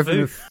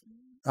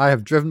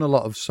driven a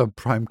lot of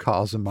subprime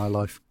cars in my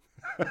life.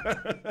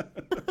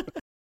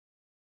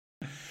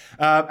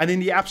 And in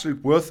the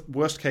absolute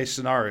worst case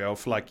scenario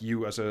for like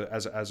you as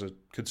a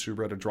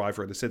consumer and a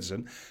driver and a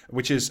citizen,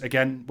 which is,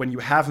 again, when you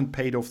haven't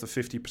paid off the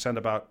 50%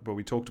 about what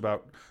we talked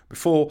about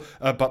before,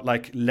 but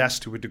like less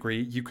to a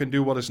degree, you can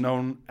do what is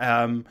known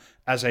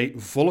as a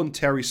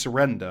voluntary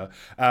surrender,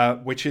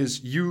 which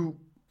is you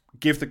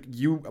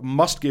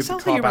must give the car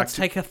back. Sounds like you're about to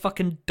take a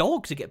fucking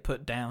dog to get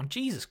put down.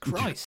 Jesus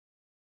Christ.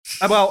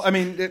 Well, I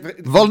mean,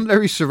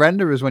 voluntary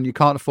surrender is when you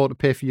can't afford to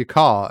pay for your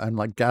car, and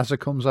like Gaza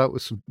comes out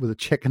with a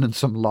chicken and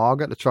some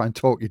lager to try and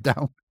talk you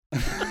down.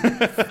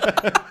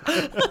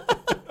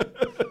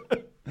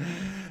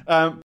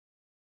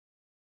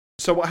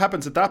 So what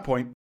happens at that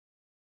point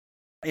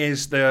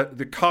is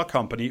the car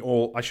company,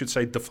 or I should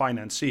say the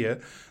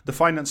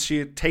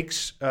financier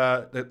takes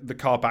the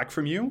car back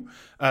from you.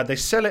 They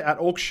sell it at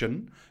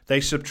auction. They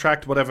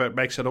subtract whatever it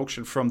makes at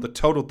auction from the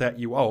total debt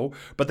you owe,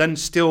 but then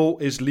still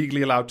is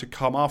legally allowed to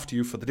come after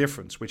you for the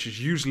difference, which is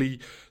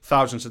usually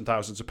thousands and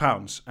thousands of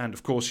pounds. And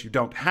of course, you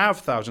don't have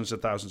thousands and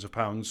thousands of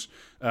pounds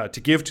to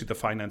give to the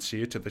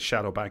financier, to the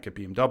shadow bank at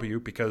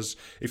BMW, because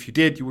if you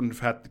did, you wouldn't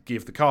have had to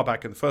give the car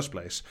back in the first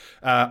place.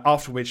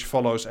 After which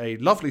follows a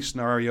lovely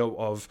scenario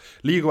of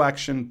legal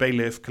action,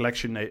 bailiff,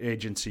 collection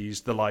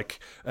agencies, the like,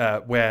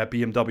 where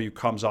BMW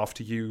comes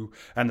after you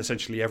and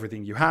essentially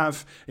everything you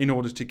have in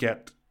order to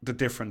get the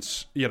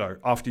difference,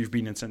 after you've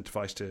been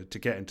incentivized to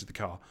get into the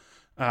car.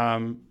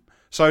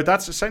 So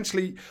that's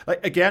essentially,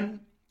 like,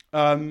 again,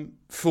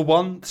 for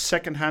one,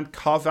 secondhand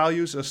car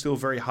values are still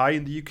very high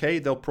in the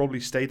UK. They'll probably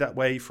stay that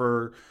way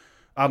for,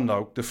 I don't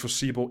know, the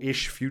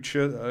foreseeable-ish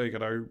future,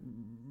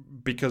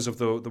 because of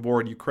the war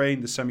in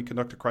Ukraine, the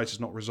semiconductor crisis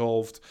not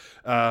resolved,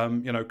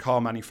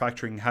 car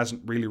manufacturing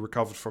hasn't really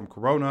recovered from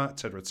Corona, et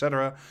cetera, et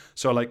cetera.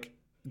 So, like,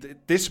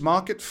 this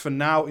market for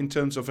now, in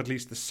terms of at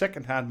least the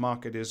second-hand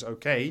market, is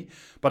okay,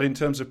 but in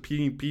terms of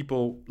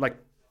people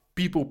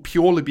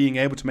purely being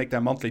able to make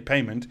their monthly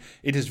payment,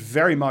 it is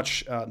very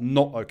much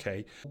not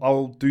okay.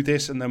 I'll do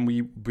this, and then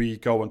we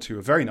go on to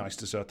a very nice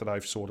dessert that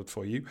I've sorted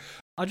for you.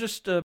 I was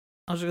just going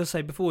to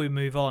say, before we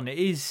move on, it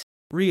is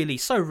really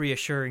so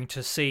reassuring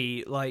to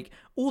see, like,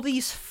 all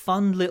these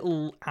fun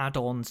little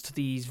add-ons to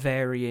these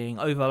varying,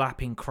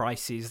 overlapping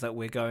crises that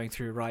we're going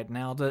through right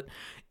now, that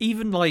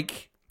even,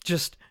 like,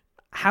 just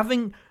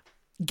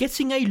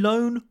getting a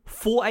loan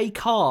for a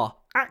car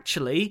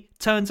actually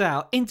turns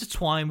out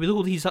intertwined with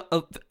all these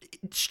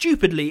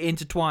stupidly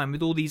intertwined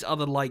with all these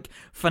other, like,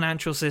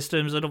 financial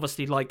systems and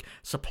obviously, like,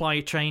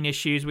 supply chain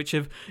issues, which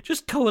have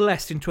just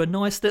coalesced into a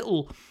nice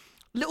little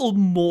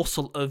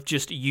morsel of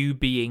just you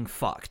being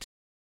fucked.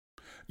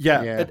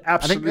 Yeah. It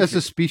absolutely. I think as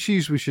a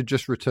species we should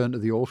just return to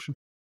the ocean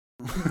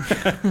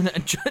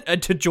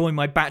and to join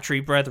my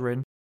battery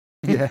brethren.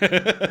 Yeah.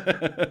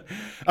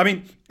 I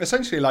mean,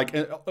 essentially, like,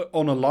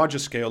 on a larger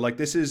scale, like,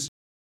 this is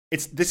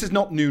this is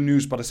not new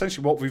news, but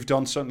essentially what we've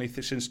done certainly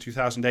since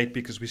 2008,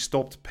 because we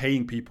stopped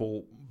paying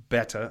people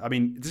better. I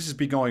mean, this has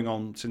been going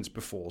on since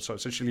before. So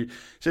essentially,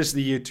 since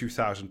the year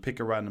 2000, pick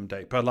a random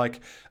date. But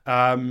like,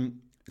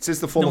 since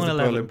the fall of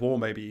the Berlin Wall,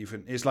 maybe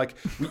even, is like,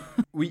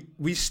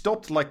 we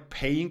stopped like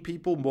paying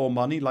people more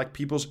money. Like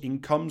people's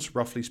incomes,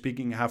 roughly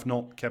speaking, have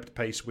not kept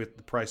pace with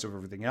the price of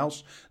everything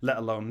else, let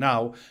alone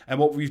now. And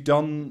what we've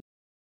done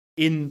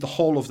in the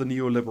whole of the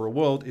neoliberal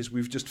world is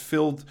we've just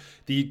filled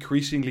the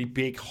increasingly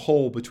big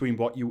hole between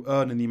what you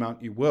earn and the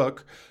amount you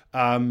work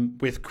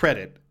with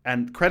credit.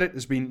 And credit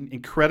has been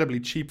incredibly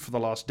cheap for the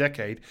last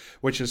decade,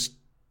 which has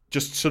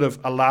just sort of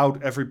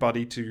allowed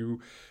everybody to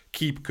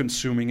keep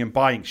consuming and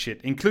buying shit,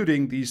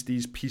 including these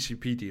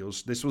PCP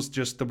deals. This was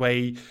just the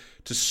way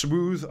to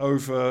smooth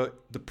over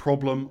the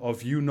problem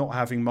of you not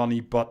having money,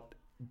 but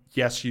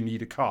yes, you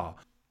need a car.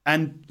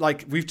 And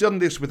like we've done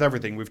this with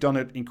everything. We've done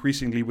it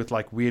increasingly with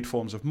like weird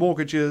forms of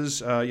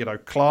mortgages.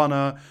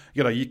 Klarna.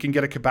 You can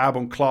get a kebab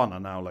on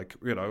Klarna now. Like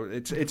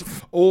it's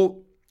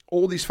all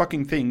these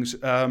fucking things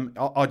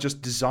are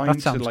just designed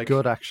that sounds to like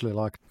good actually.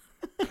 Like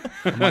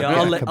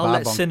I'll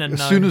let Sinner know.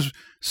 As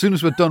soon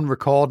as we're done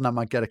recording, I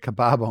might get a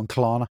kebab on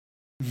Klarna.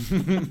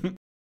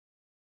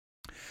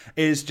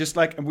 Is just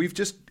like, and we've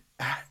just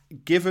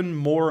given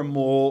more and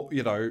more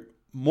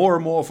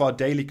of our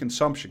daily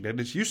consumption. And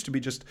it used to be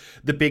just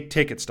the big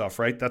ticket stuff,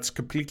 right? That's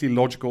completely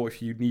logical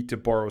if you need to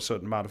borrow a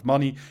certain amount of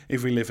money,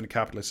 if we live in a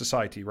capitalist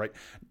society, right?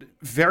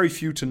 Very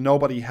few to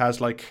nobody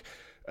has like,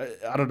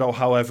 I don't know,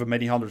 however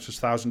many hundreds of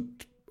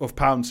thousands of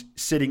pounds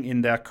sitting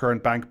in their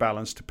current bank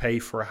balance to pay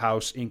for a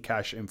house in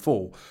cash in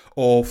full,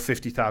 or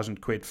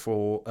 50,000 quid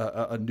for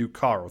a new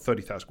car, or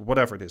 30,000,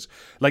 whatever it is.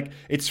 Like,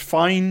 it's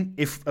fine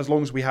as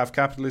long as we have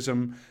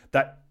capitalism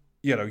that,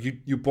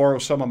 you borrow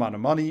some amount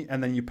of money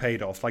and then you pay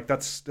it off. Like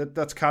that's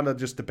kind of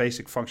just the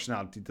basic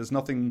functionality. There's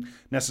nothing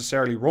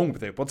necessarily wrong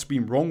with it. What's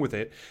been wrong with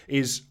it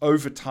is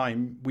over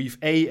time we've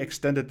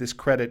extended this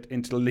credit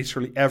into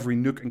literally every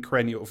nook and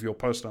cranny of your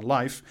personal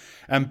life,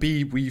 and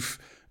B, we've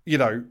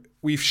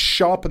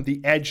sharpened the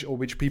edge on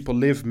which people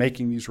live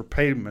making these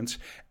repayments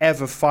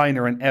ever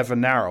finer and ever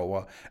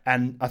narrower.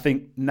 And I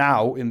think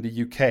now in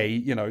the UK,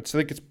 I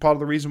think it's part of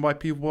the reason why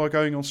people are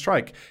going on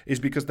strike is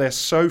because they're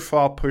so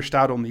far pushed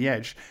out on the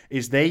edge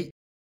is they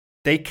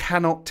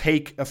cannot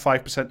take a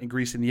 5%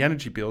 increase in the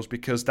energy bills,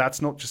 because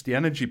that's not just the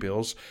energy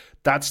bills,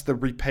 that's the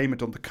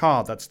repayment on the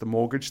car, that's the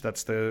mortgage,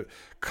 that's the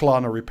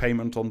Klarna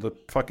repayment on the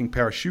fucking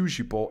pair of shoes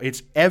you bought.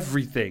 It's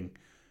everything.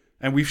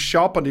 And we've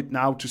sharpened it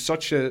now to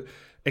such a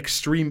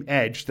extreme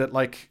edge that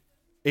like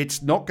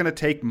it's not going to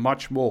take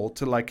much more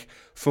to like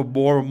for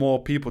more and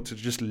more people to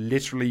just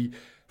literally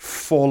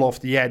fall off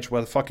the edge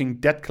where the fucking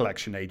debt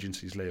collection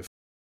agencies live.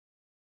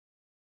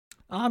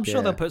 I'm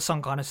sure they'll put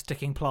some kind of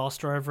sticking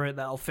plaster over it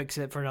that'll fix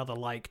it for another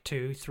like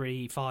 2,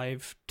 3,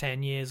 5,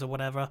 10 years or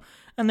whatever,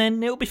 and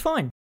then it'll be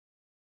fine.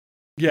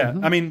 Yeah,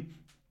 I mean,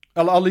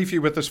 I'll leave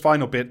you with this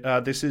final bit.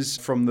 This is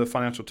from the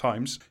Financial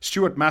Times.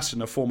 Stuart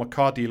Masson, a former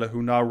car dealer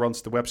who now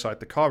runs the website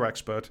The Car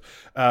Expert,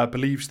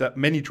 believes that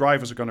many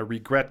drivers are going to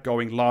regret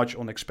going large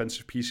on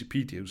expensive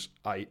PCP deals.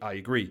 I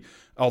agree.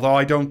 Although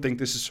I don't think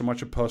this is so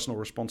much a personal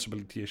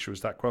responsibility issue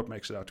as that quote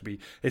makes it out to be.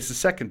 It's the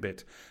second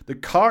bit. The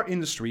car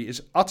industry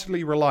is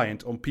utterly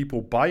reliant on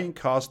people buying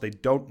cars they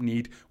don't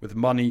need with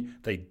money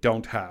they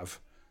don't have.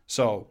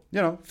 So,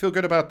 feel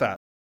good about that.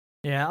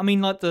 Yeah, I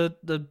mean, like the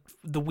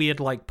weird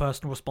like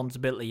personal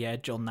responsibility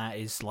edge on that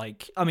is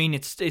like, I mean,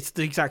 it's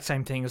the exact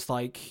same thing as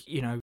like,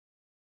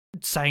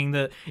 saying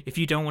that if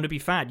you don't want to be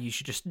fat, you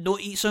should just not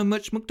eat so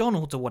much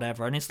McDonald's or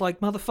whatever. And it's like,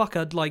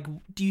 motherfucker, like,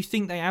 do you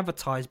think they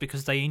advertise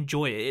because they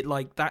enjoy it?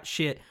 Like, that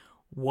shit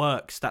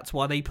works. That's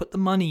why they put the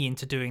money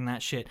into doing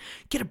that shit.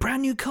 Get a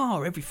brand new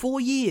car every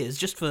 4 years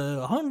just for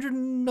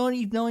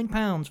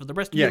 £199 for the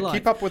rest of your life. Yeah,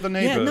 keep up with the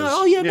neighbours.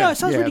 No, it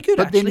sounds really good,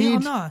 actually.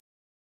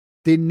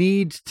 They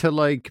need to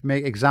like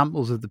make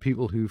examples of the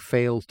people who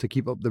fail to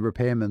keep up the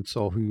repayments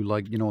or who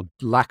like,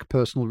 lack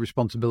personal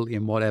responsibility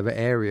in whatever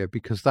area,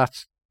 because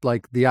that's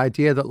like the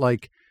idea that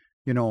like,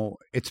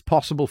 it's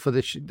possible for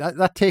this.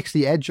 That takes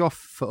the edge off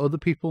for other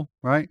people,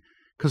 right?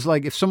 Because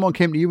like if someone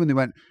came to you and they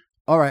went,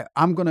 all right,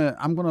 I'm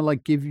gonna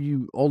like give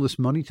you all this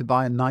money to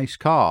buy a nice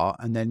car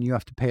and then you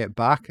have to pay it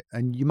back,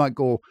 and you might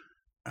go,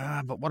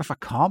 but what if I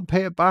can't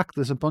pay it back?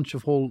 There's a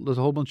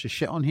whole bunch of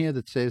shit on here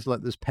that says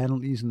like there's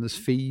penalties and there's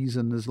fees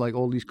and there's like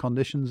all these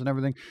conditions and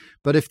everything.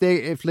 But if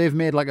they've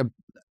made like a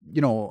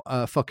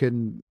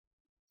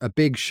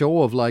big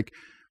show of like,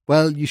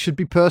 well, you should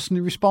be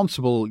personally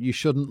responsible. You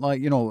shouldn't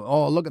like,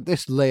 oh, look at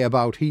this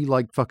layabout. He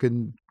like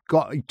fucking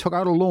he took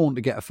out a loan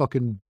to get a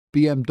fucking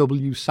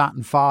BMW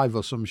Saturn 5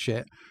 or some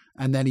shit.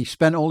 And then he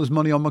spent all his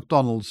money on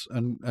McDonald's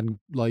and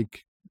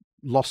like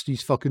lost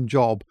his fucking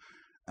job.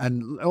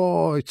 And,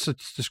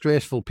 it's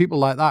disgraceful. People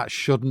like that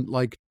shouldn't,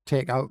 like,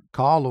 take out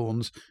car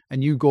loans.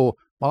 And you go,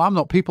 well, I'm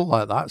not people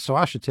like that, so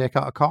I should take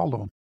out a car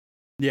loan.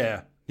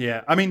 Yeah.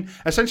 Yeah, I mean,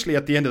 essentially,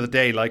 at the end of the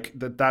day, like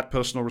that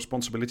personal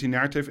responsibility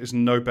narrative is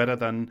no better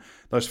than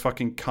those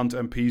fucking cunt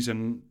MPs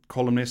and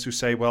columnists who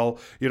say, "Well,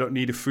 you don't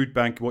need a food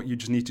bank. What you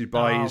just need to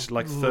buy is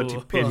like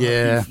 30 pin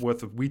Yeah.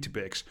 worth of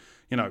Weetabix."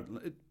 You know,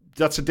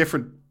 that's a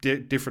different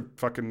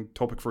fucking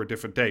topic for a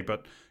different day.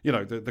 But you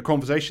know, the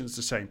conversation is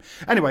the same.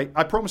 Anyway,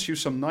 I promise you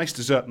some nice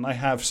dessert, and I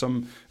have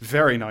some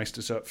very nice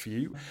dessert for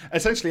you.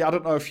 Essentially, I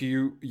don't know if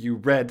you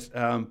read,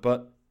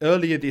 but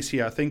earlier this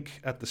year, I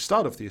think at the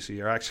start of this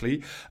year,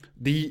 actually,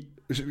 the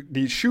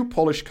shoe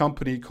polish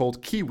company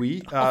called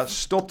Kiwi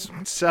stopped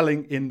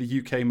selling in the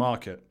UK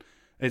market.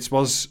 It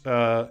was,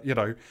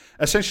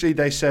 essentially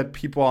they said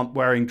people aren't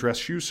wearing dress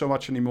shoes so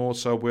much anymore,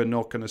 so we're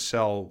not going to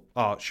sell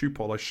shoe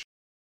polish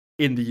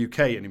in the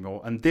UK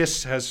anymore. And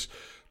this has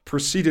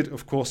preceded,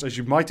 of course, as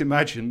you might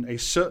imagine, a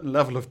certain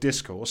level of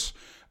discourse.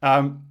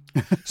 So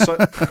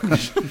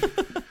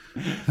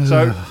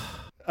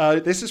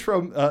this is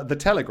from The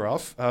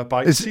Telegraph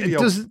by Celia.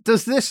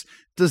 Does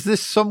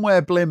this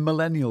somewhere blame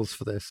millennials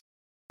for this?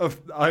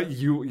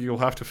 You'll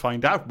have to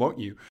find out, won't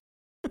you?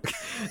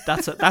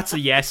 That's a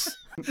yes.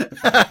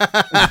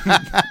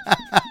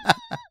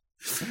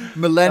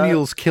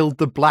 Millennials killed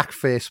the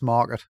blackface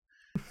market.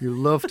 You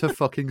love to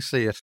fucking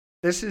see it.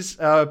 This is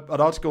an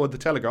article in The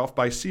Telegraph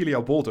by Celia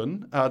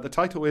Walden. The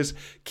title is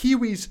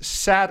 "Kiwi's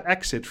Sad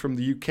Exit from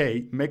the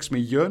UK Makes Me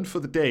Yearn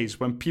for the Days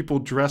When People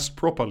Dressed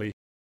Properly."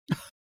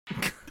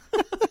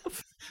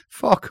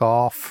 Fuck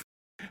off.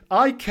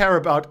 I care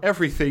about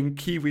everything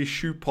Kiwi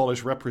shoe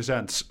polish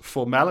represents: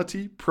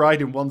 formality,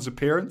 pride in one's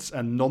appearance,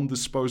 and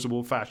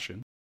non-disposable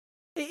fashion.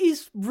 It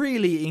is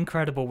really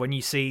incredible when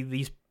you see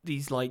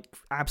these like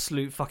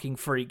absolute fucking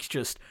freaks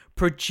just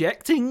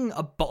projecting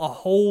a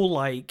whole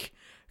like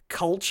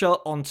culture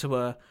onto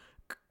a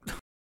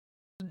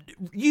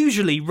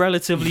usually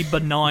relatively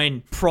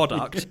benign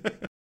product.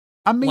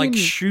 I mean, like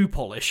shoe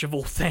polish of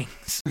all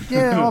things.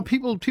 Yeah,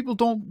 people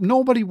don't.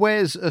 Nobody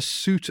wears a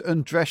suit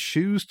and dress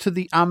shoes to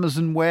the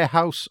Amazon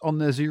warehouse on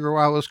their 0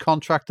 hours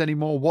contract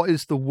anymore. What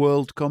is the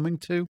world coming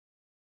to?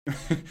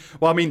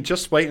 Well, I mean,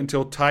 just wait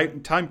until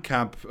Time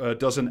Camp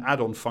does an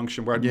add-on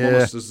function where it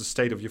monitors the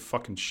state of your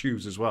fucking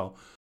shoes as well.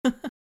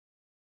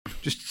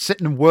 Just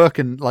sitting and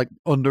working like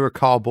under a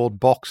cardboard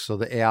box so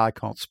the AI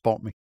can't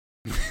spot me.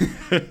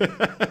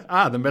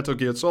 The Metal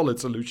Gear Solid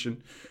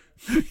solution.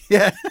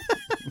 Yeah.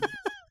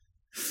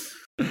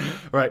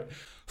 Right.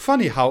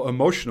 Funny how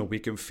emotional we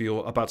can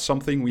feel about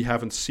something we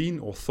haven't seen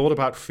or thought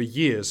about for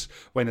years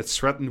when it's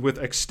threatened with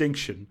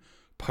extinction.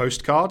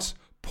 Postcards,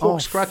 pork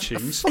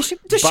scratchings, Does she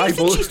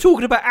think she's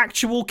talking about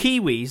actual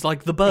kiwis,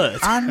 like the bird?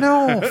 I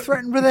know,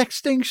 threatened with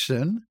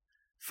extinction.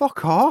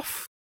 Fuck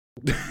off.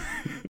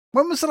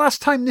 When was the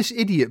last time this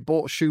idiot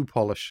bought shoe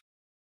polish?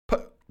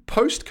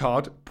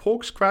 Postcard,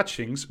 pork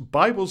scratchings,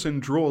 Bibles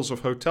in drawers of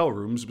hotel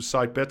rooms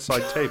beside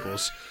bedside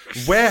tables.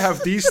 Where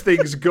have these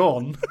things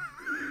gone?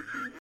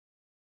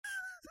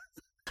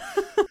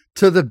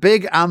 To the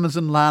big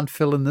Amazon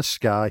landfill in the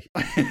sky.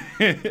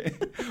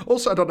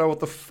 Also, I don't know what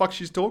the fuck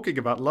she's talking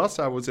about. Last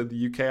time I was in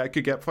the UK, I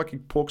could get fucking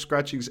pork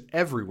scratchings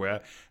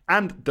everywhere.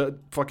 And the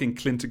fucking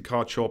Clinton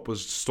card shop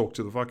was stocked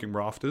to the fucking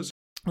rafters.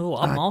 Oh,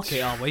 our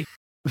market, are we?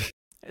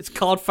 It's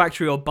Card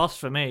Factory or bust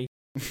for me.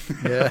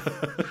 Yeah.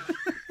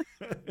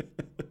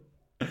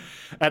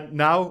 And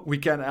now we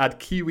can add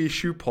Kiwi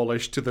shoe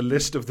polish to the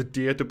list of the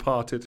dear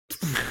departed.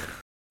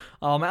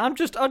 Oh man,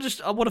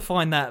 I want to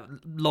find that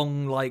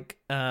long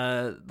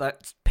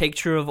that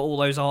picture of all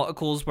those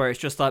articles where it's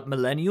just like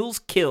millennials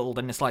killed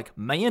and it's like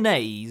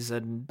mayonnaise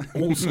and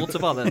all sorts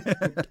of other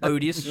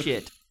odious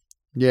shit.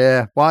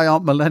 Yeah, why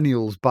aren't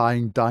millennials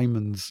buying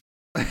diamonds?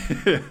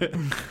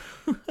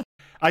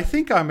 I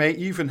think I may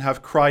even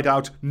have cried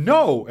out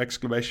 "no!"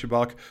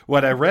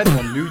 when I read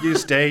on New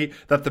Year's Day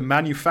that the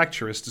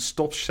manufacturers to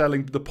stop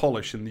selling the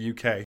polish in the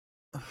UK.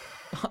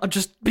 I've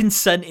just been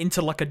sent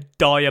into like a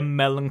dire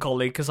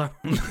melancholy because I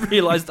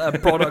realised that a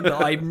product that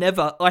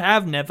I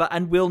have never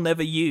and will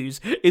never use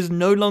is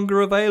no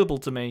longer available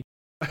to me.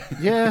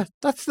 Yeah,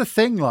 that's the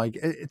thing. Like,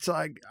 it's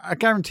like, I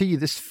guarantee you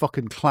this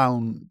fucking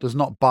clown does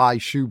not buy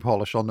shoe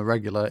polish on the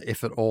regular,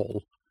 if at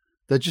all.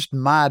 They're just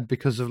mad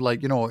because of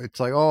like, it's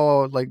like,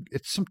 oh, like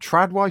it's some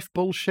tradwife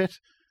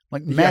bullshit.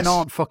 Like men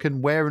aren't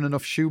fucking wearing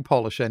enough shoe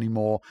polish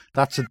anymore.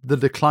 That's the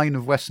decline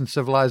of Western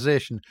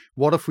civilization.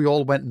 What if we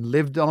all went and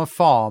lived on a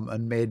farm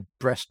and made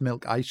breast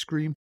milk ice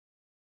cream?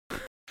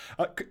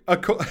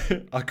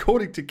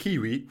 According to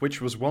Kiwi,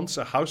 which was once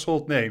a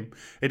household name,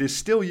 it is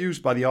still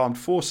used by the armed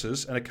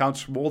forces and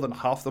accounts for more than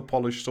half the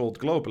polish sold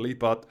globally,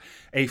 but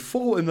a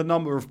fall in the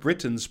number of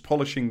Britons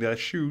polishing their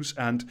shoes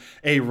and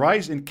a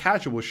rise in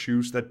casual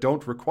shoes that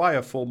don't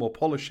require formal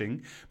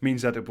polishing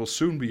means that it will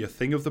soon be a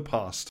thing of the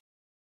past.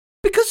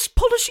 Because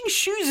polishing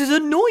shoes is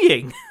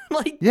annoying.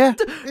 Yeah,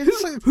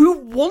 who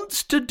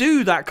wants to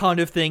do that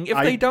kind of thing if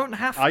they don't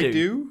have to?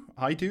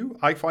 I do.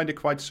 I find it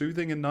quite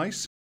soothing and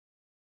nice.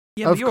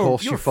 Yeah, of but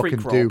course you're you a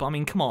freak, fucking Rob. do. I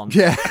mean, come on.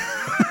 Yeah.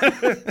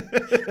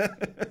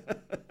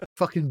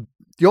 Fucking,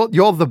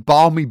 you're the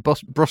balmy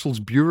Brussels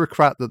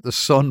bureaucrat that the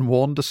Sun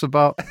warned us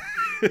about.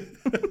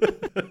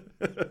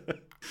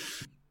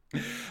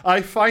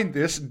 I find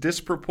this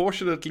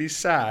disproportionately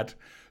sad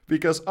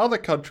because other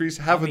countries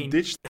haven't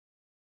ditched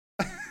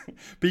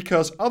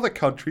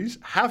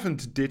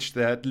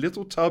their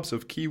little tubs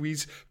of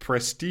Kiwi's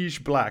Prestige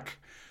Black.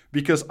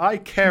 Because I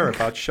care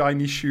about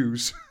shiny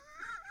shoes.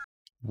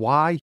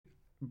 Why?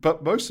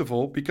 But most of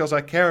all, because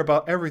I care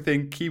about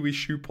everything Kiwi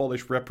shoe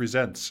polish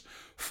represents.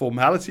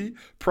 Formality,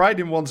 pride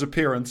in one's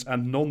appearance,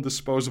 and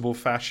non-disposable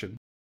fashion.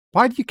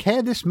 Why do you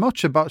care this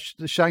much about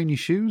the shiny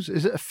shoes?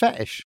 Is it a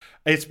fetish?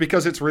 It's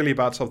because it's really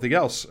about something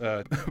else.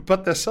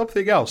 But there's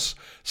something else.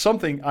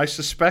 Something I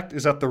suspect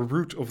is at the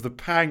root of the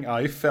pang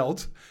I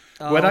felt.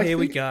 Here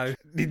we go.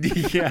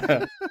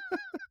 Yeah.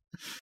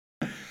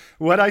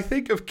 When I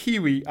think of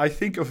Kiwi, I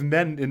think of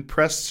men in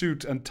pressed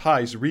suit and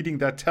ties reading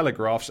their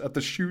telegraphs at the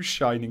shoe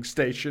shining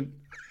station.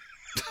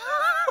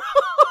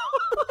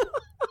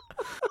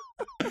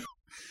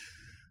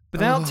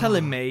 Without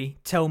telling me,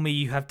 tell me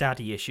you have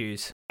daddy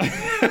issues.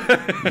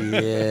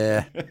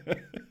 Yeah.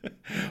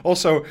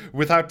 Also,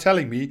 without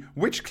telling me,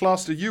 which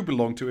class do you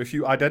belong to if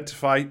you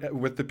identify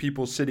with the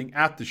people sitting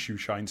at the shoe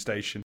shine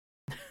station?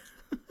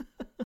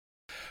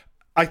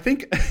 I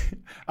think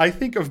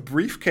of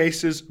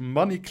briefcases,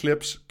 money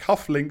clips,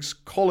 cufflinks,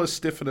 collar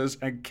stiffeners,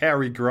 and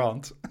Cary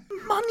Grant.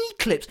 Money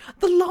clips?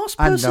 The last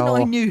person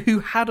I knew who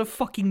had a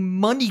fucking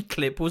money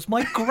clip was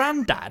my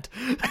granddad.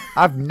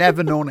 I've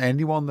never known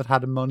anyone that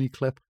had a money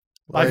clip.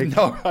 I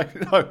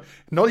know.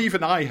 Not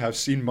even I have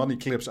seen money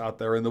clips out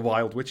there in the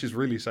wild, which is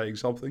really saying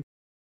something.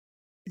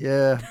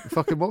 Yeah.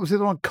 Fucking, what was the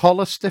other one?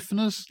 Collar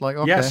stiffeners? Like,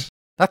 okay. Yes.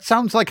 That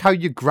sounds like how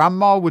your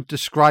grandma would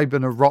describe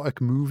an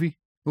erotic movie.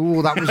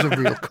 Oh, that was a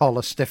real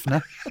collar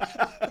stiffener.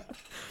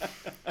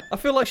 I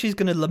feel like she's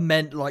going to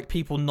lament like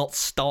people not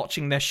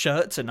starching their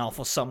shirts enough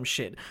or some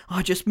shit.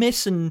 I just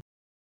miss and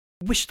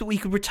wish that we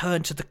could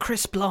return to the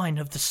crisp line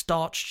of the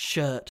starched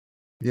shirt.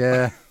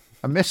 Yeah.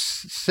 I miss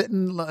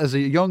sitting as a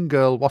young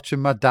girl watching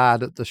my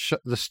dad at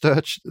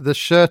the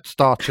shirt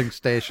starching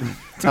station.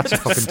 That's a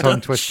fucking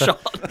tongue twister.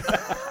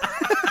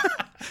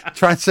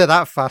 Try and say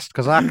that fast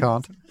because I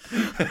can't.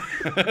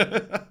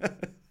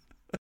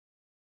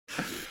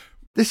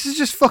 This is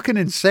just fucking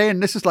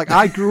insane. This is like,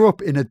 I grew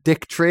up in a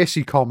Dick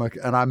Tracy comic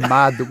and I'm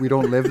mad that we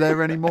don't live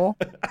there anymore.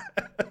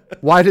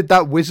 Why did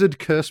that wizard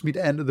curse me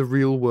to enter the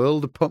real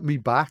world to put me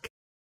back?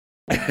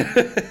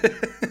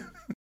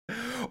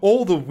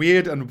 All the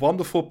weird and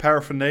wonderful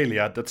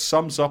paraphernalia that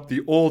sums up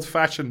the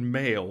old-fashioned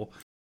male.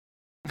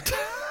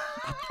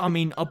 I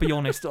mean, I'll be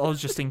honest, I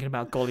was just thinking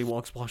about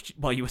gollywogs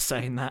while you were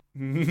saying that.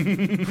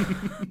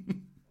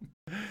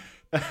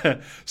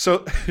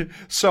 So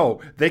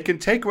they can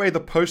take away the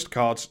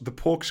postcards, the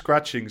pork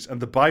scratchings, and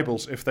the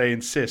Bibles if they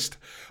insist.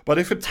 But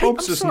if it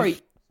prompts us...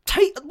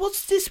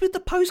 what's this with the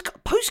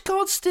postcards?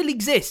 Postcards still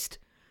exist,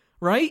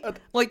 right?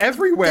 Like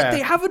everywhere.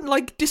 They haven't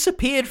like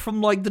disappeared from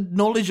like the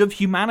knowledge of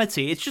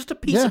humanity. It's just a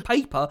piece of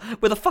paper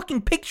with a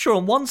fucking picture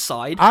on one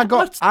side. I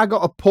got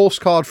a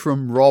postcard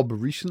from Rob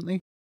recently.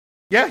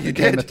 Yeah, you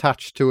did.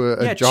 Attached to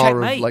a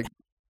jar of like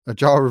a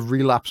jar of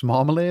Relapse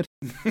marmalade,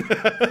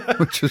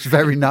 which was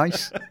very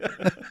nice.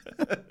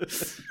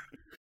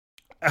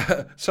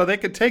 So they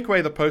can take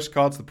away the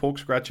postcards, the pork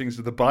scratchings,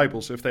 and the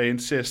Bibles if they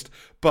insist.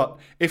 But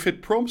if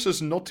it prompts us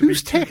not to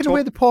Who's taking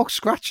away the pork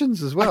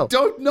scratchings as well? I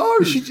don't know.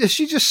 Has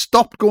she just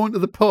stopped going to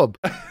the pub?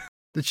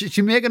 Did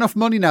she make enough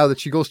money now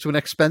that she goes to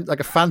like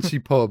a fancy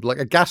pub, like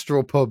a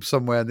gastro pub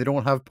somewhere, and they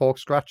don't have pork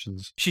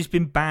scratchings? She's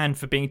been banned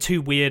for being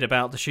too weird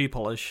about the shoe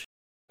polish.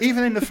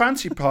 Even in the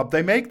fancy pub,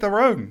 they make their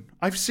own.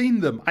 I've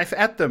seen them. I've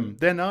had them.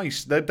 They're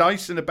nice. They're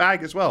nice in a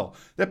bag as well.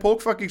 They're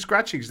pork fucking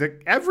scratchings. They're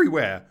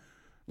everywhere.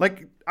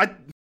 But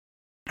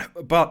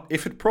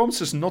if it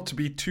promises not to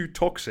be too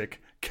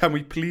toxic, can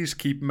we please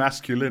keep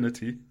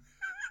masculinity?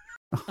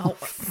 Oh.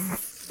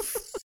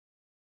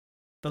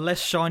 The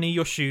less shiny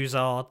your shoes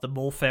are, the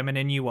more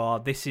feminine you are.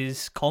 This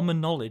is common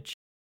knowledge.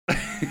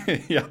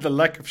 Yeah, the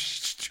lack of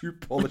shoe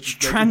polish.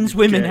 Trans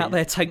women out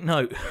there, take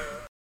note.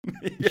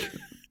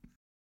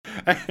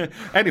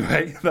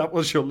 Anyway, that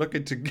was your look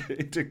into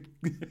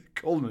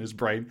Colin in his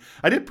brain.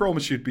 I did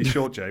promise you'd be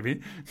short, Jamie.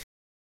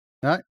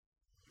 All right.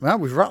 Well,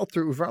 we've rattled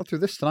through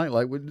this tonight.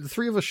 Like the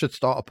three of us should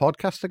start a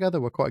podcast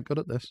together. We're quite good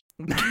at this.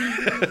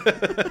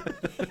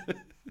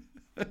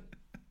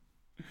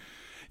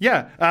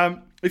 Yeah.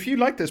 If you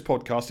like this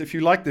podcast, if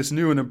you like this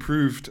new and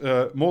improved,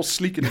 more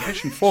sleek and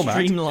efficient format,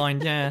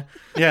 streamlined, yeah.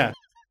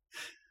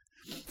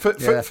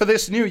 For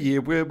this new year,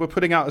 we're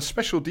putting out a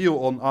special deal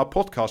on our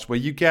podcast where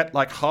you get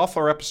like half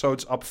our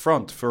episodes up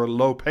front for a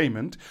low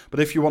payment. But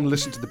if you want to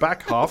listen to the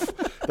back half,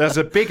 there's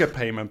a bigger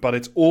payment, but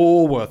it's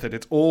all worth it.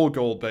 It's all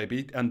gold,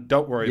 baby. And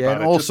don't worry about it.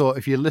 And also,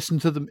 if you listen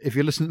to them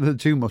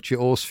too much, you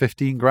owe us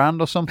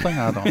 $15,000 or something.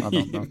 I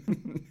don't know.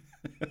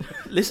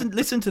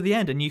 Listen to the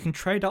end, and you can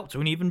trade up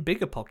to an even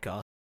bigger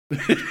podcast.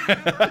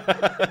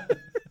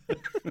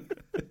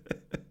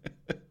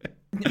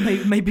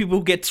 Maybe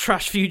we'll get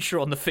Trash Future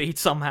on the feed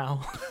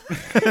somehow.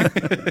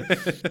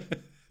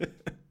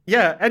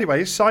 Yeah,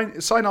 anyway,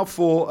 sign up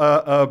for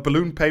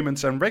balloon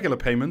payments and regular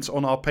payments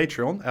on our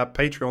Patreon at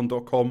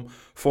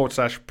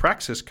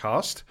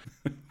patreon.com/praxiscast.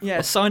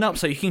 Yeah, sign up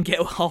so you can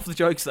get half the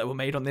jokes that were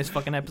made on this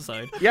fucking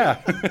episode.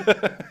 Yeah.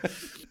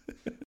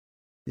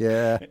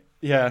 Yeah.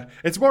 Yeah,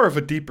 it's more of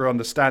a deeper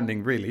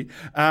understanding, really.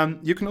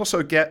 You can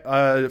also get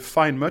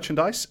fine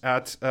merchandise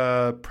at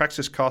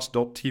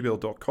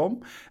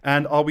praxiscast.tbill.com.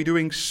 And are we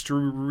doing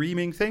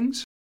streaming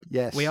things?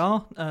 Yes. We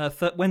are.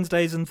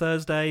 Wednesdays and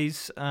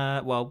Thursdays.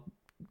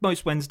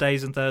 Most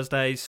Wednesdays and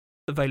Thursdays.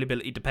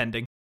 Availability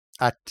depending.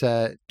 At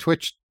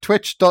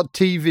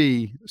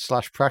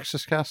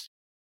twitch.tv/praxiscast.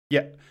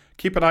 Yeah.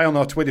 Keep an eye on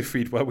our Twitter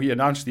feed where we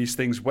announce these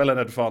things well in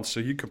advance so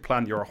you can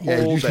plan your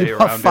whole day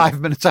about around 5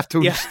 minutes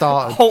after we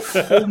started.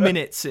 Whole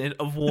minutes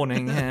of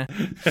warning. Yeah.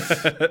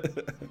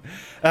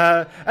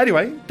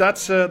 Anyway,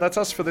 that's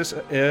us for this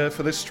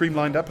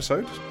streamlined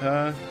episode.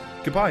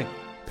 Goodbye.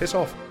 Piss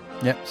off.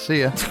 Yep.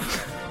 See ya.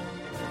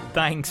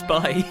 Thanks.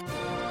 Bye.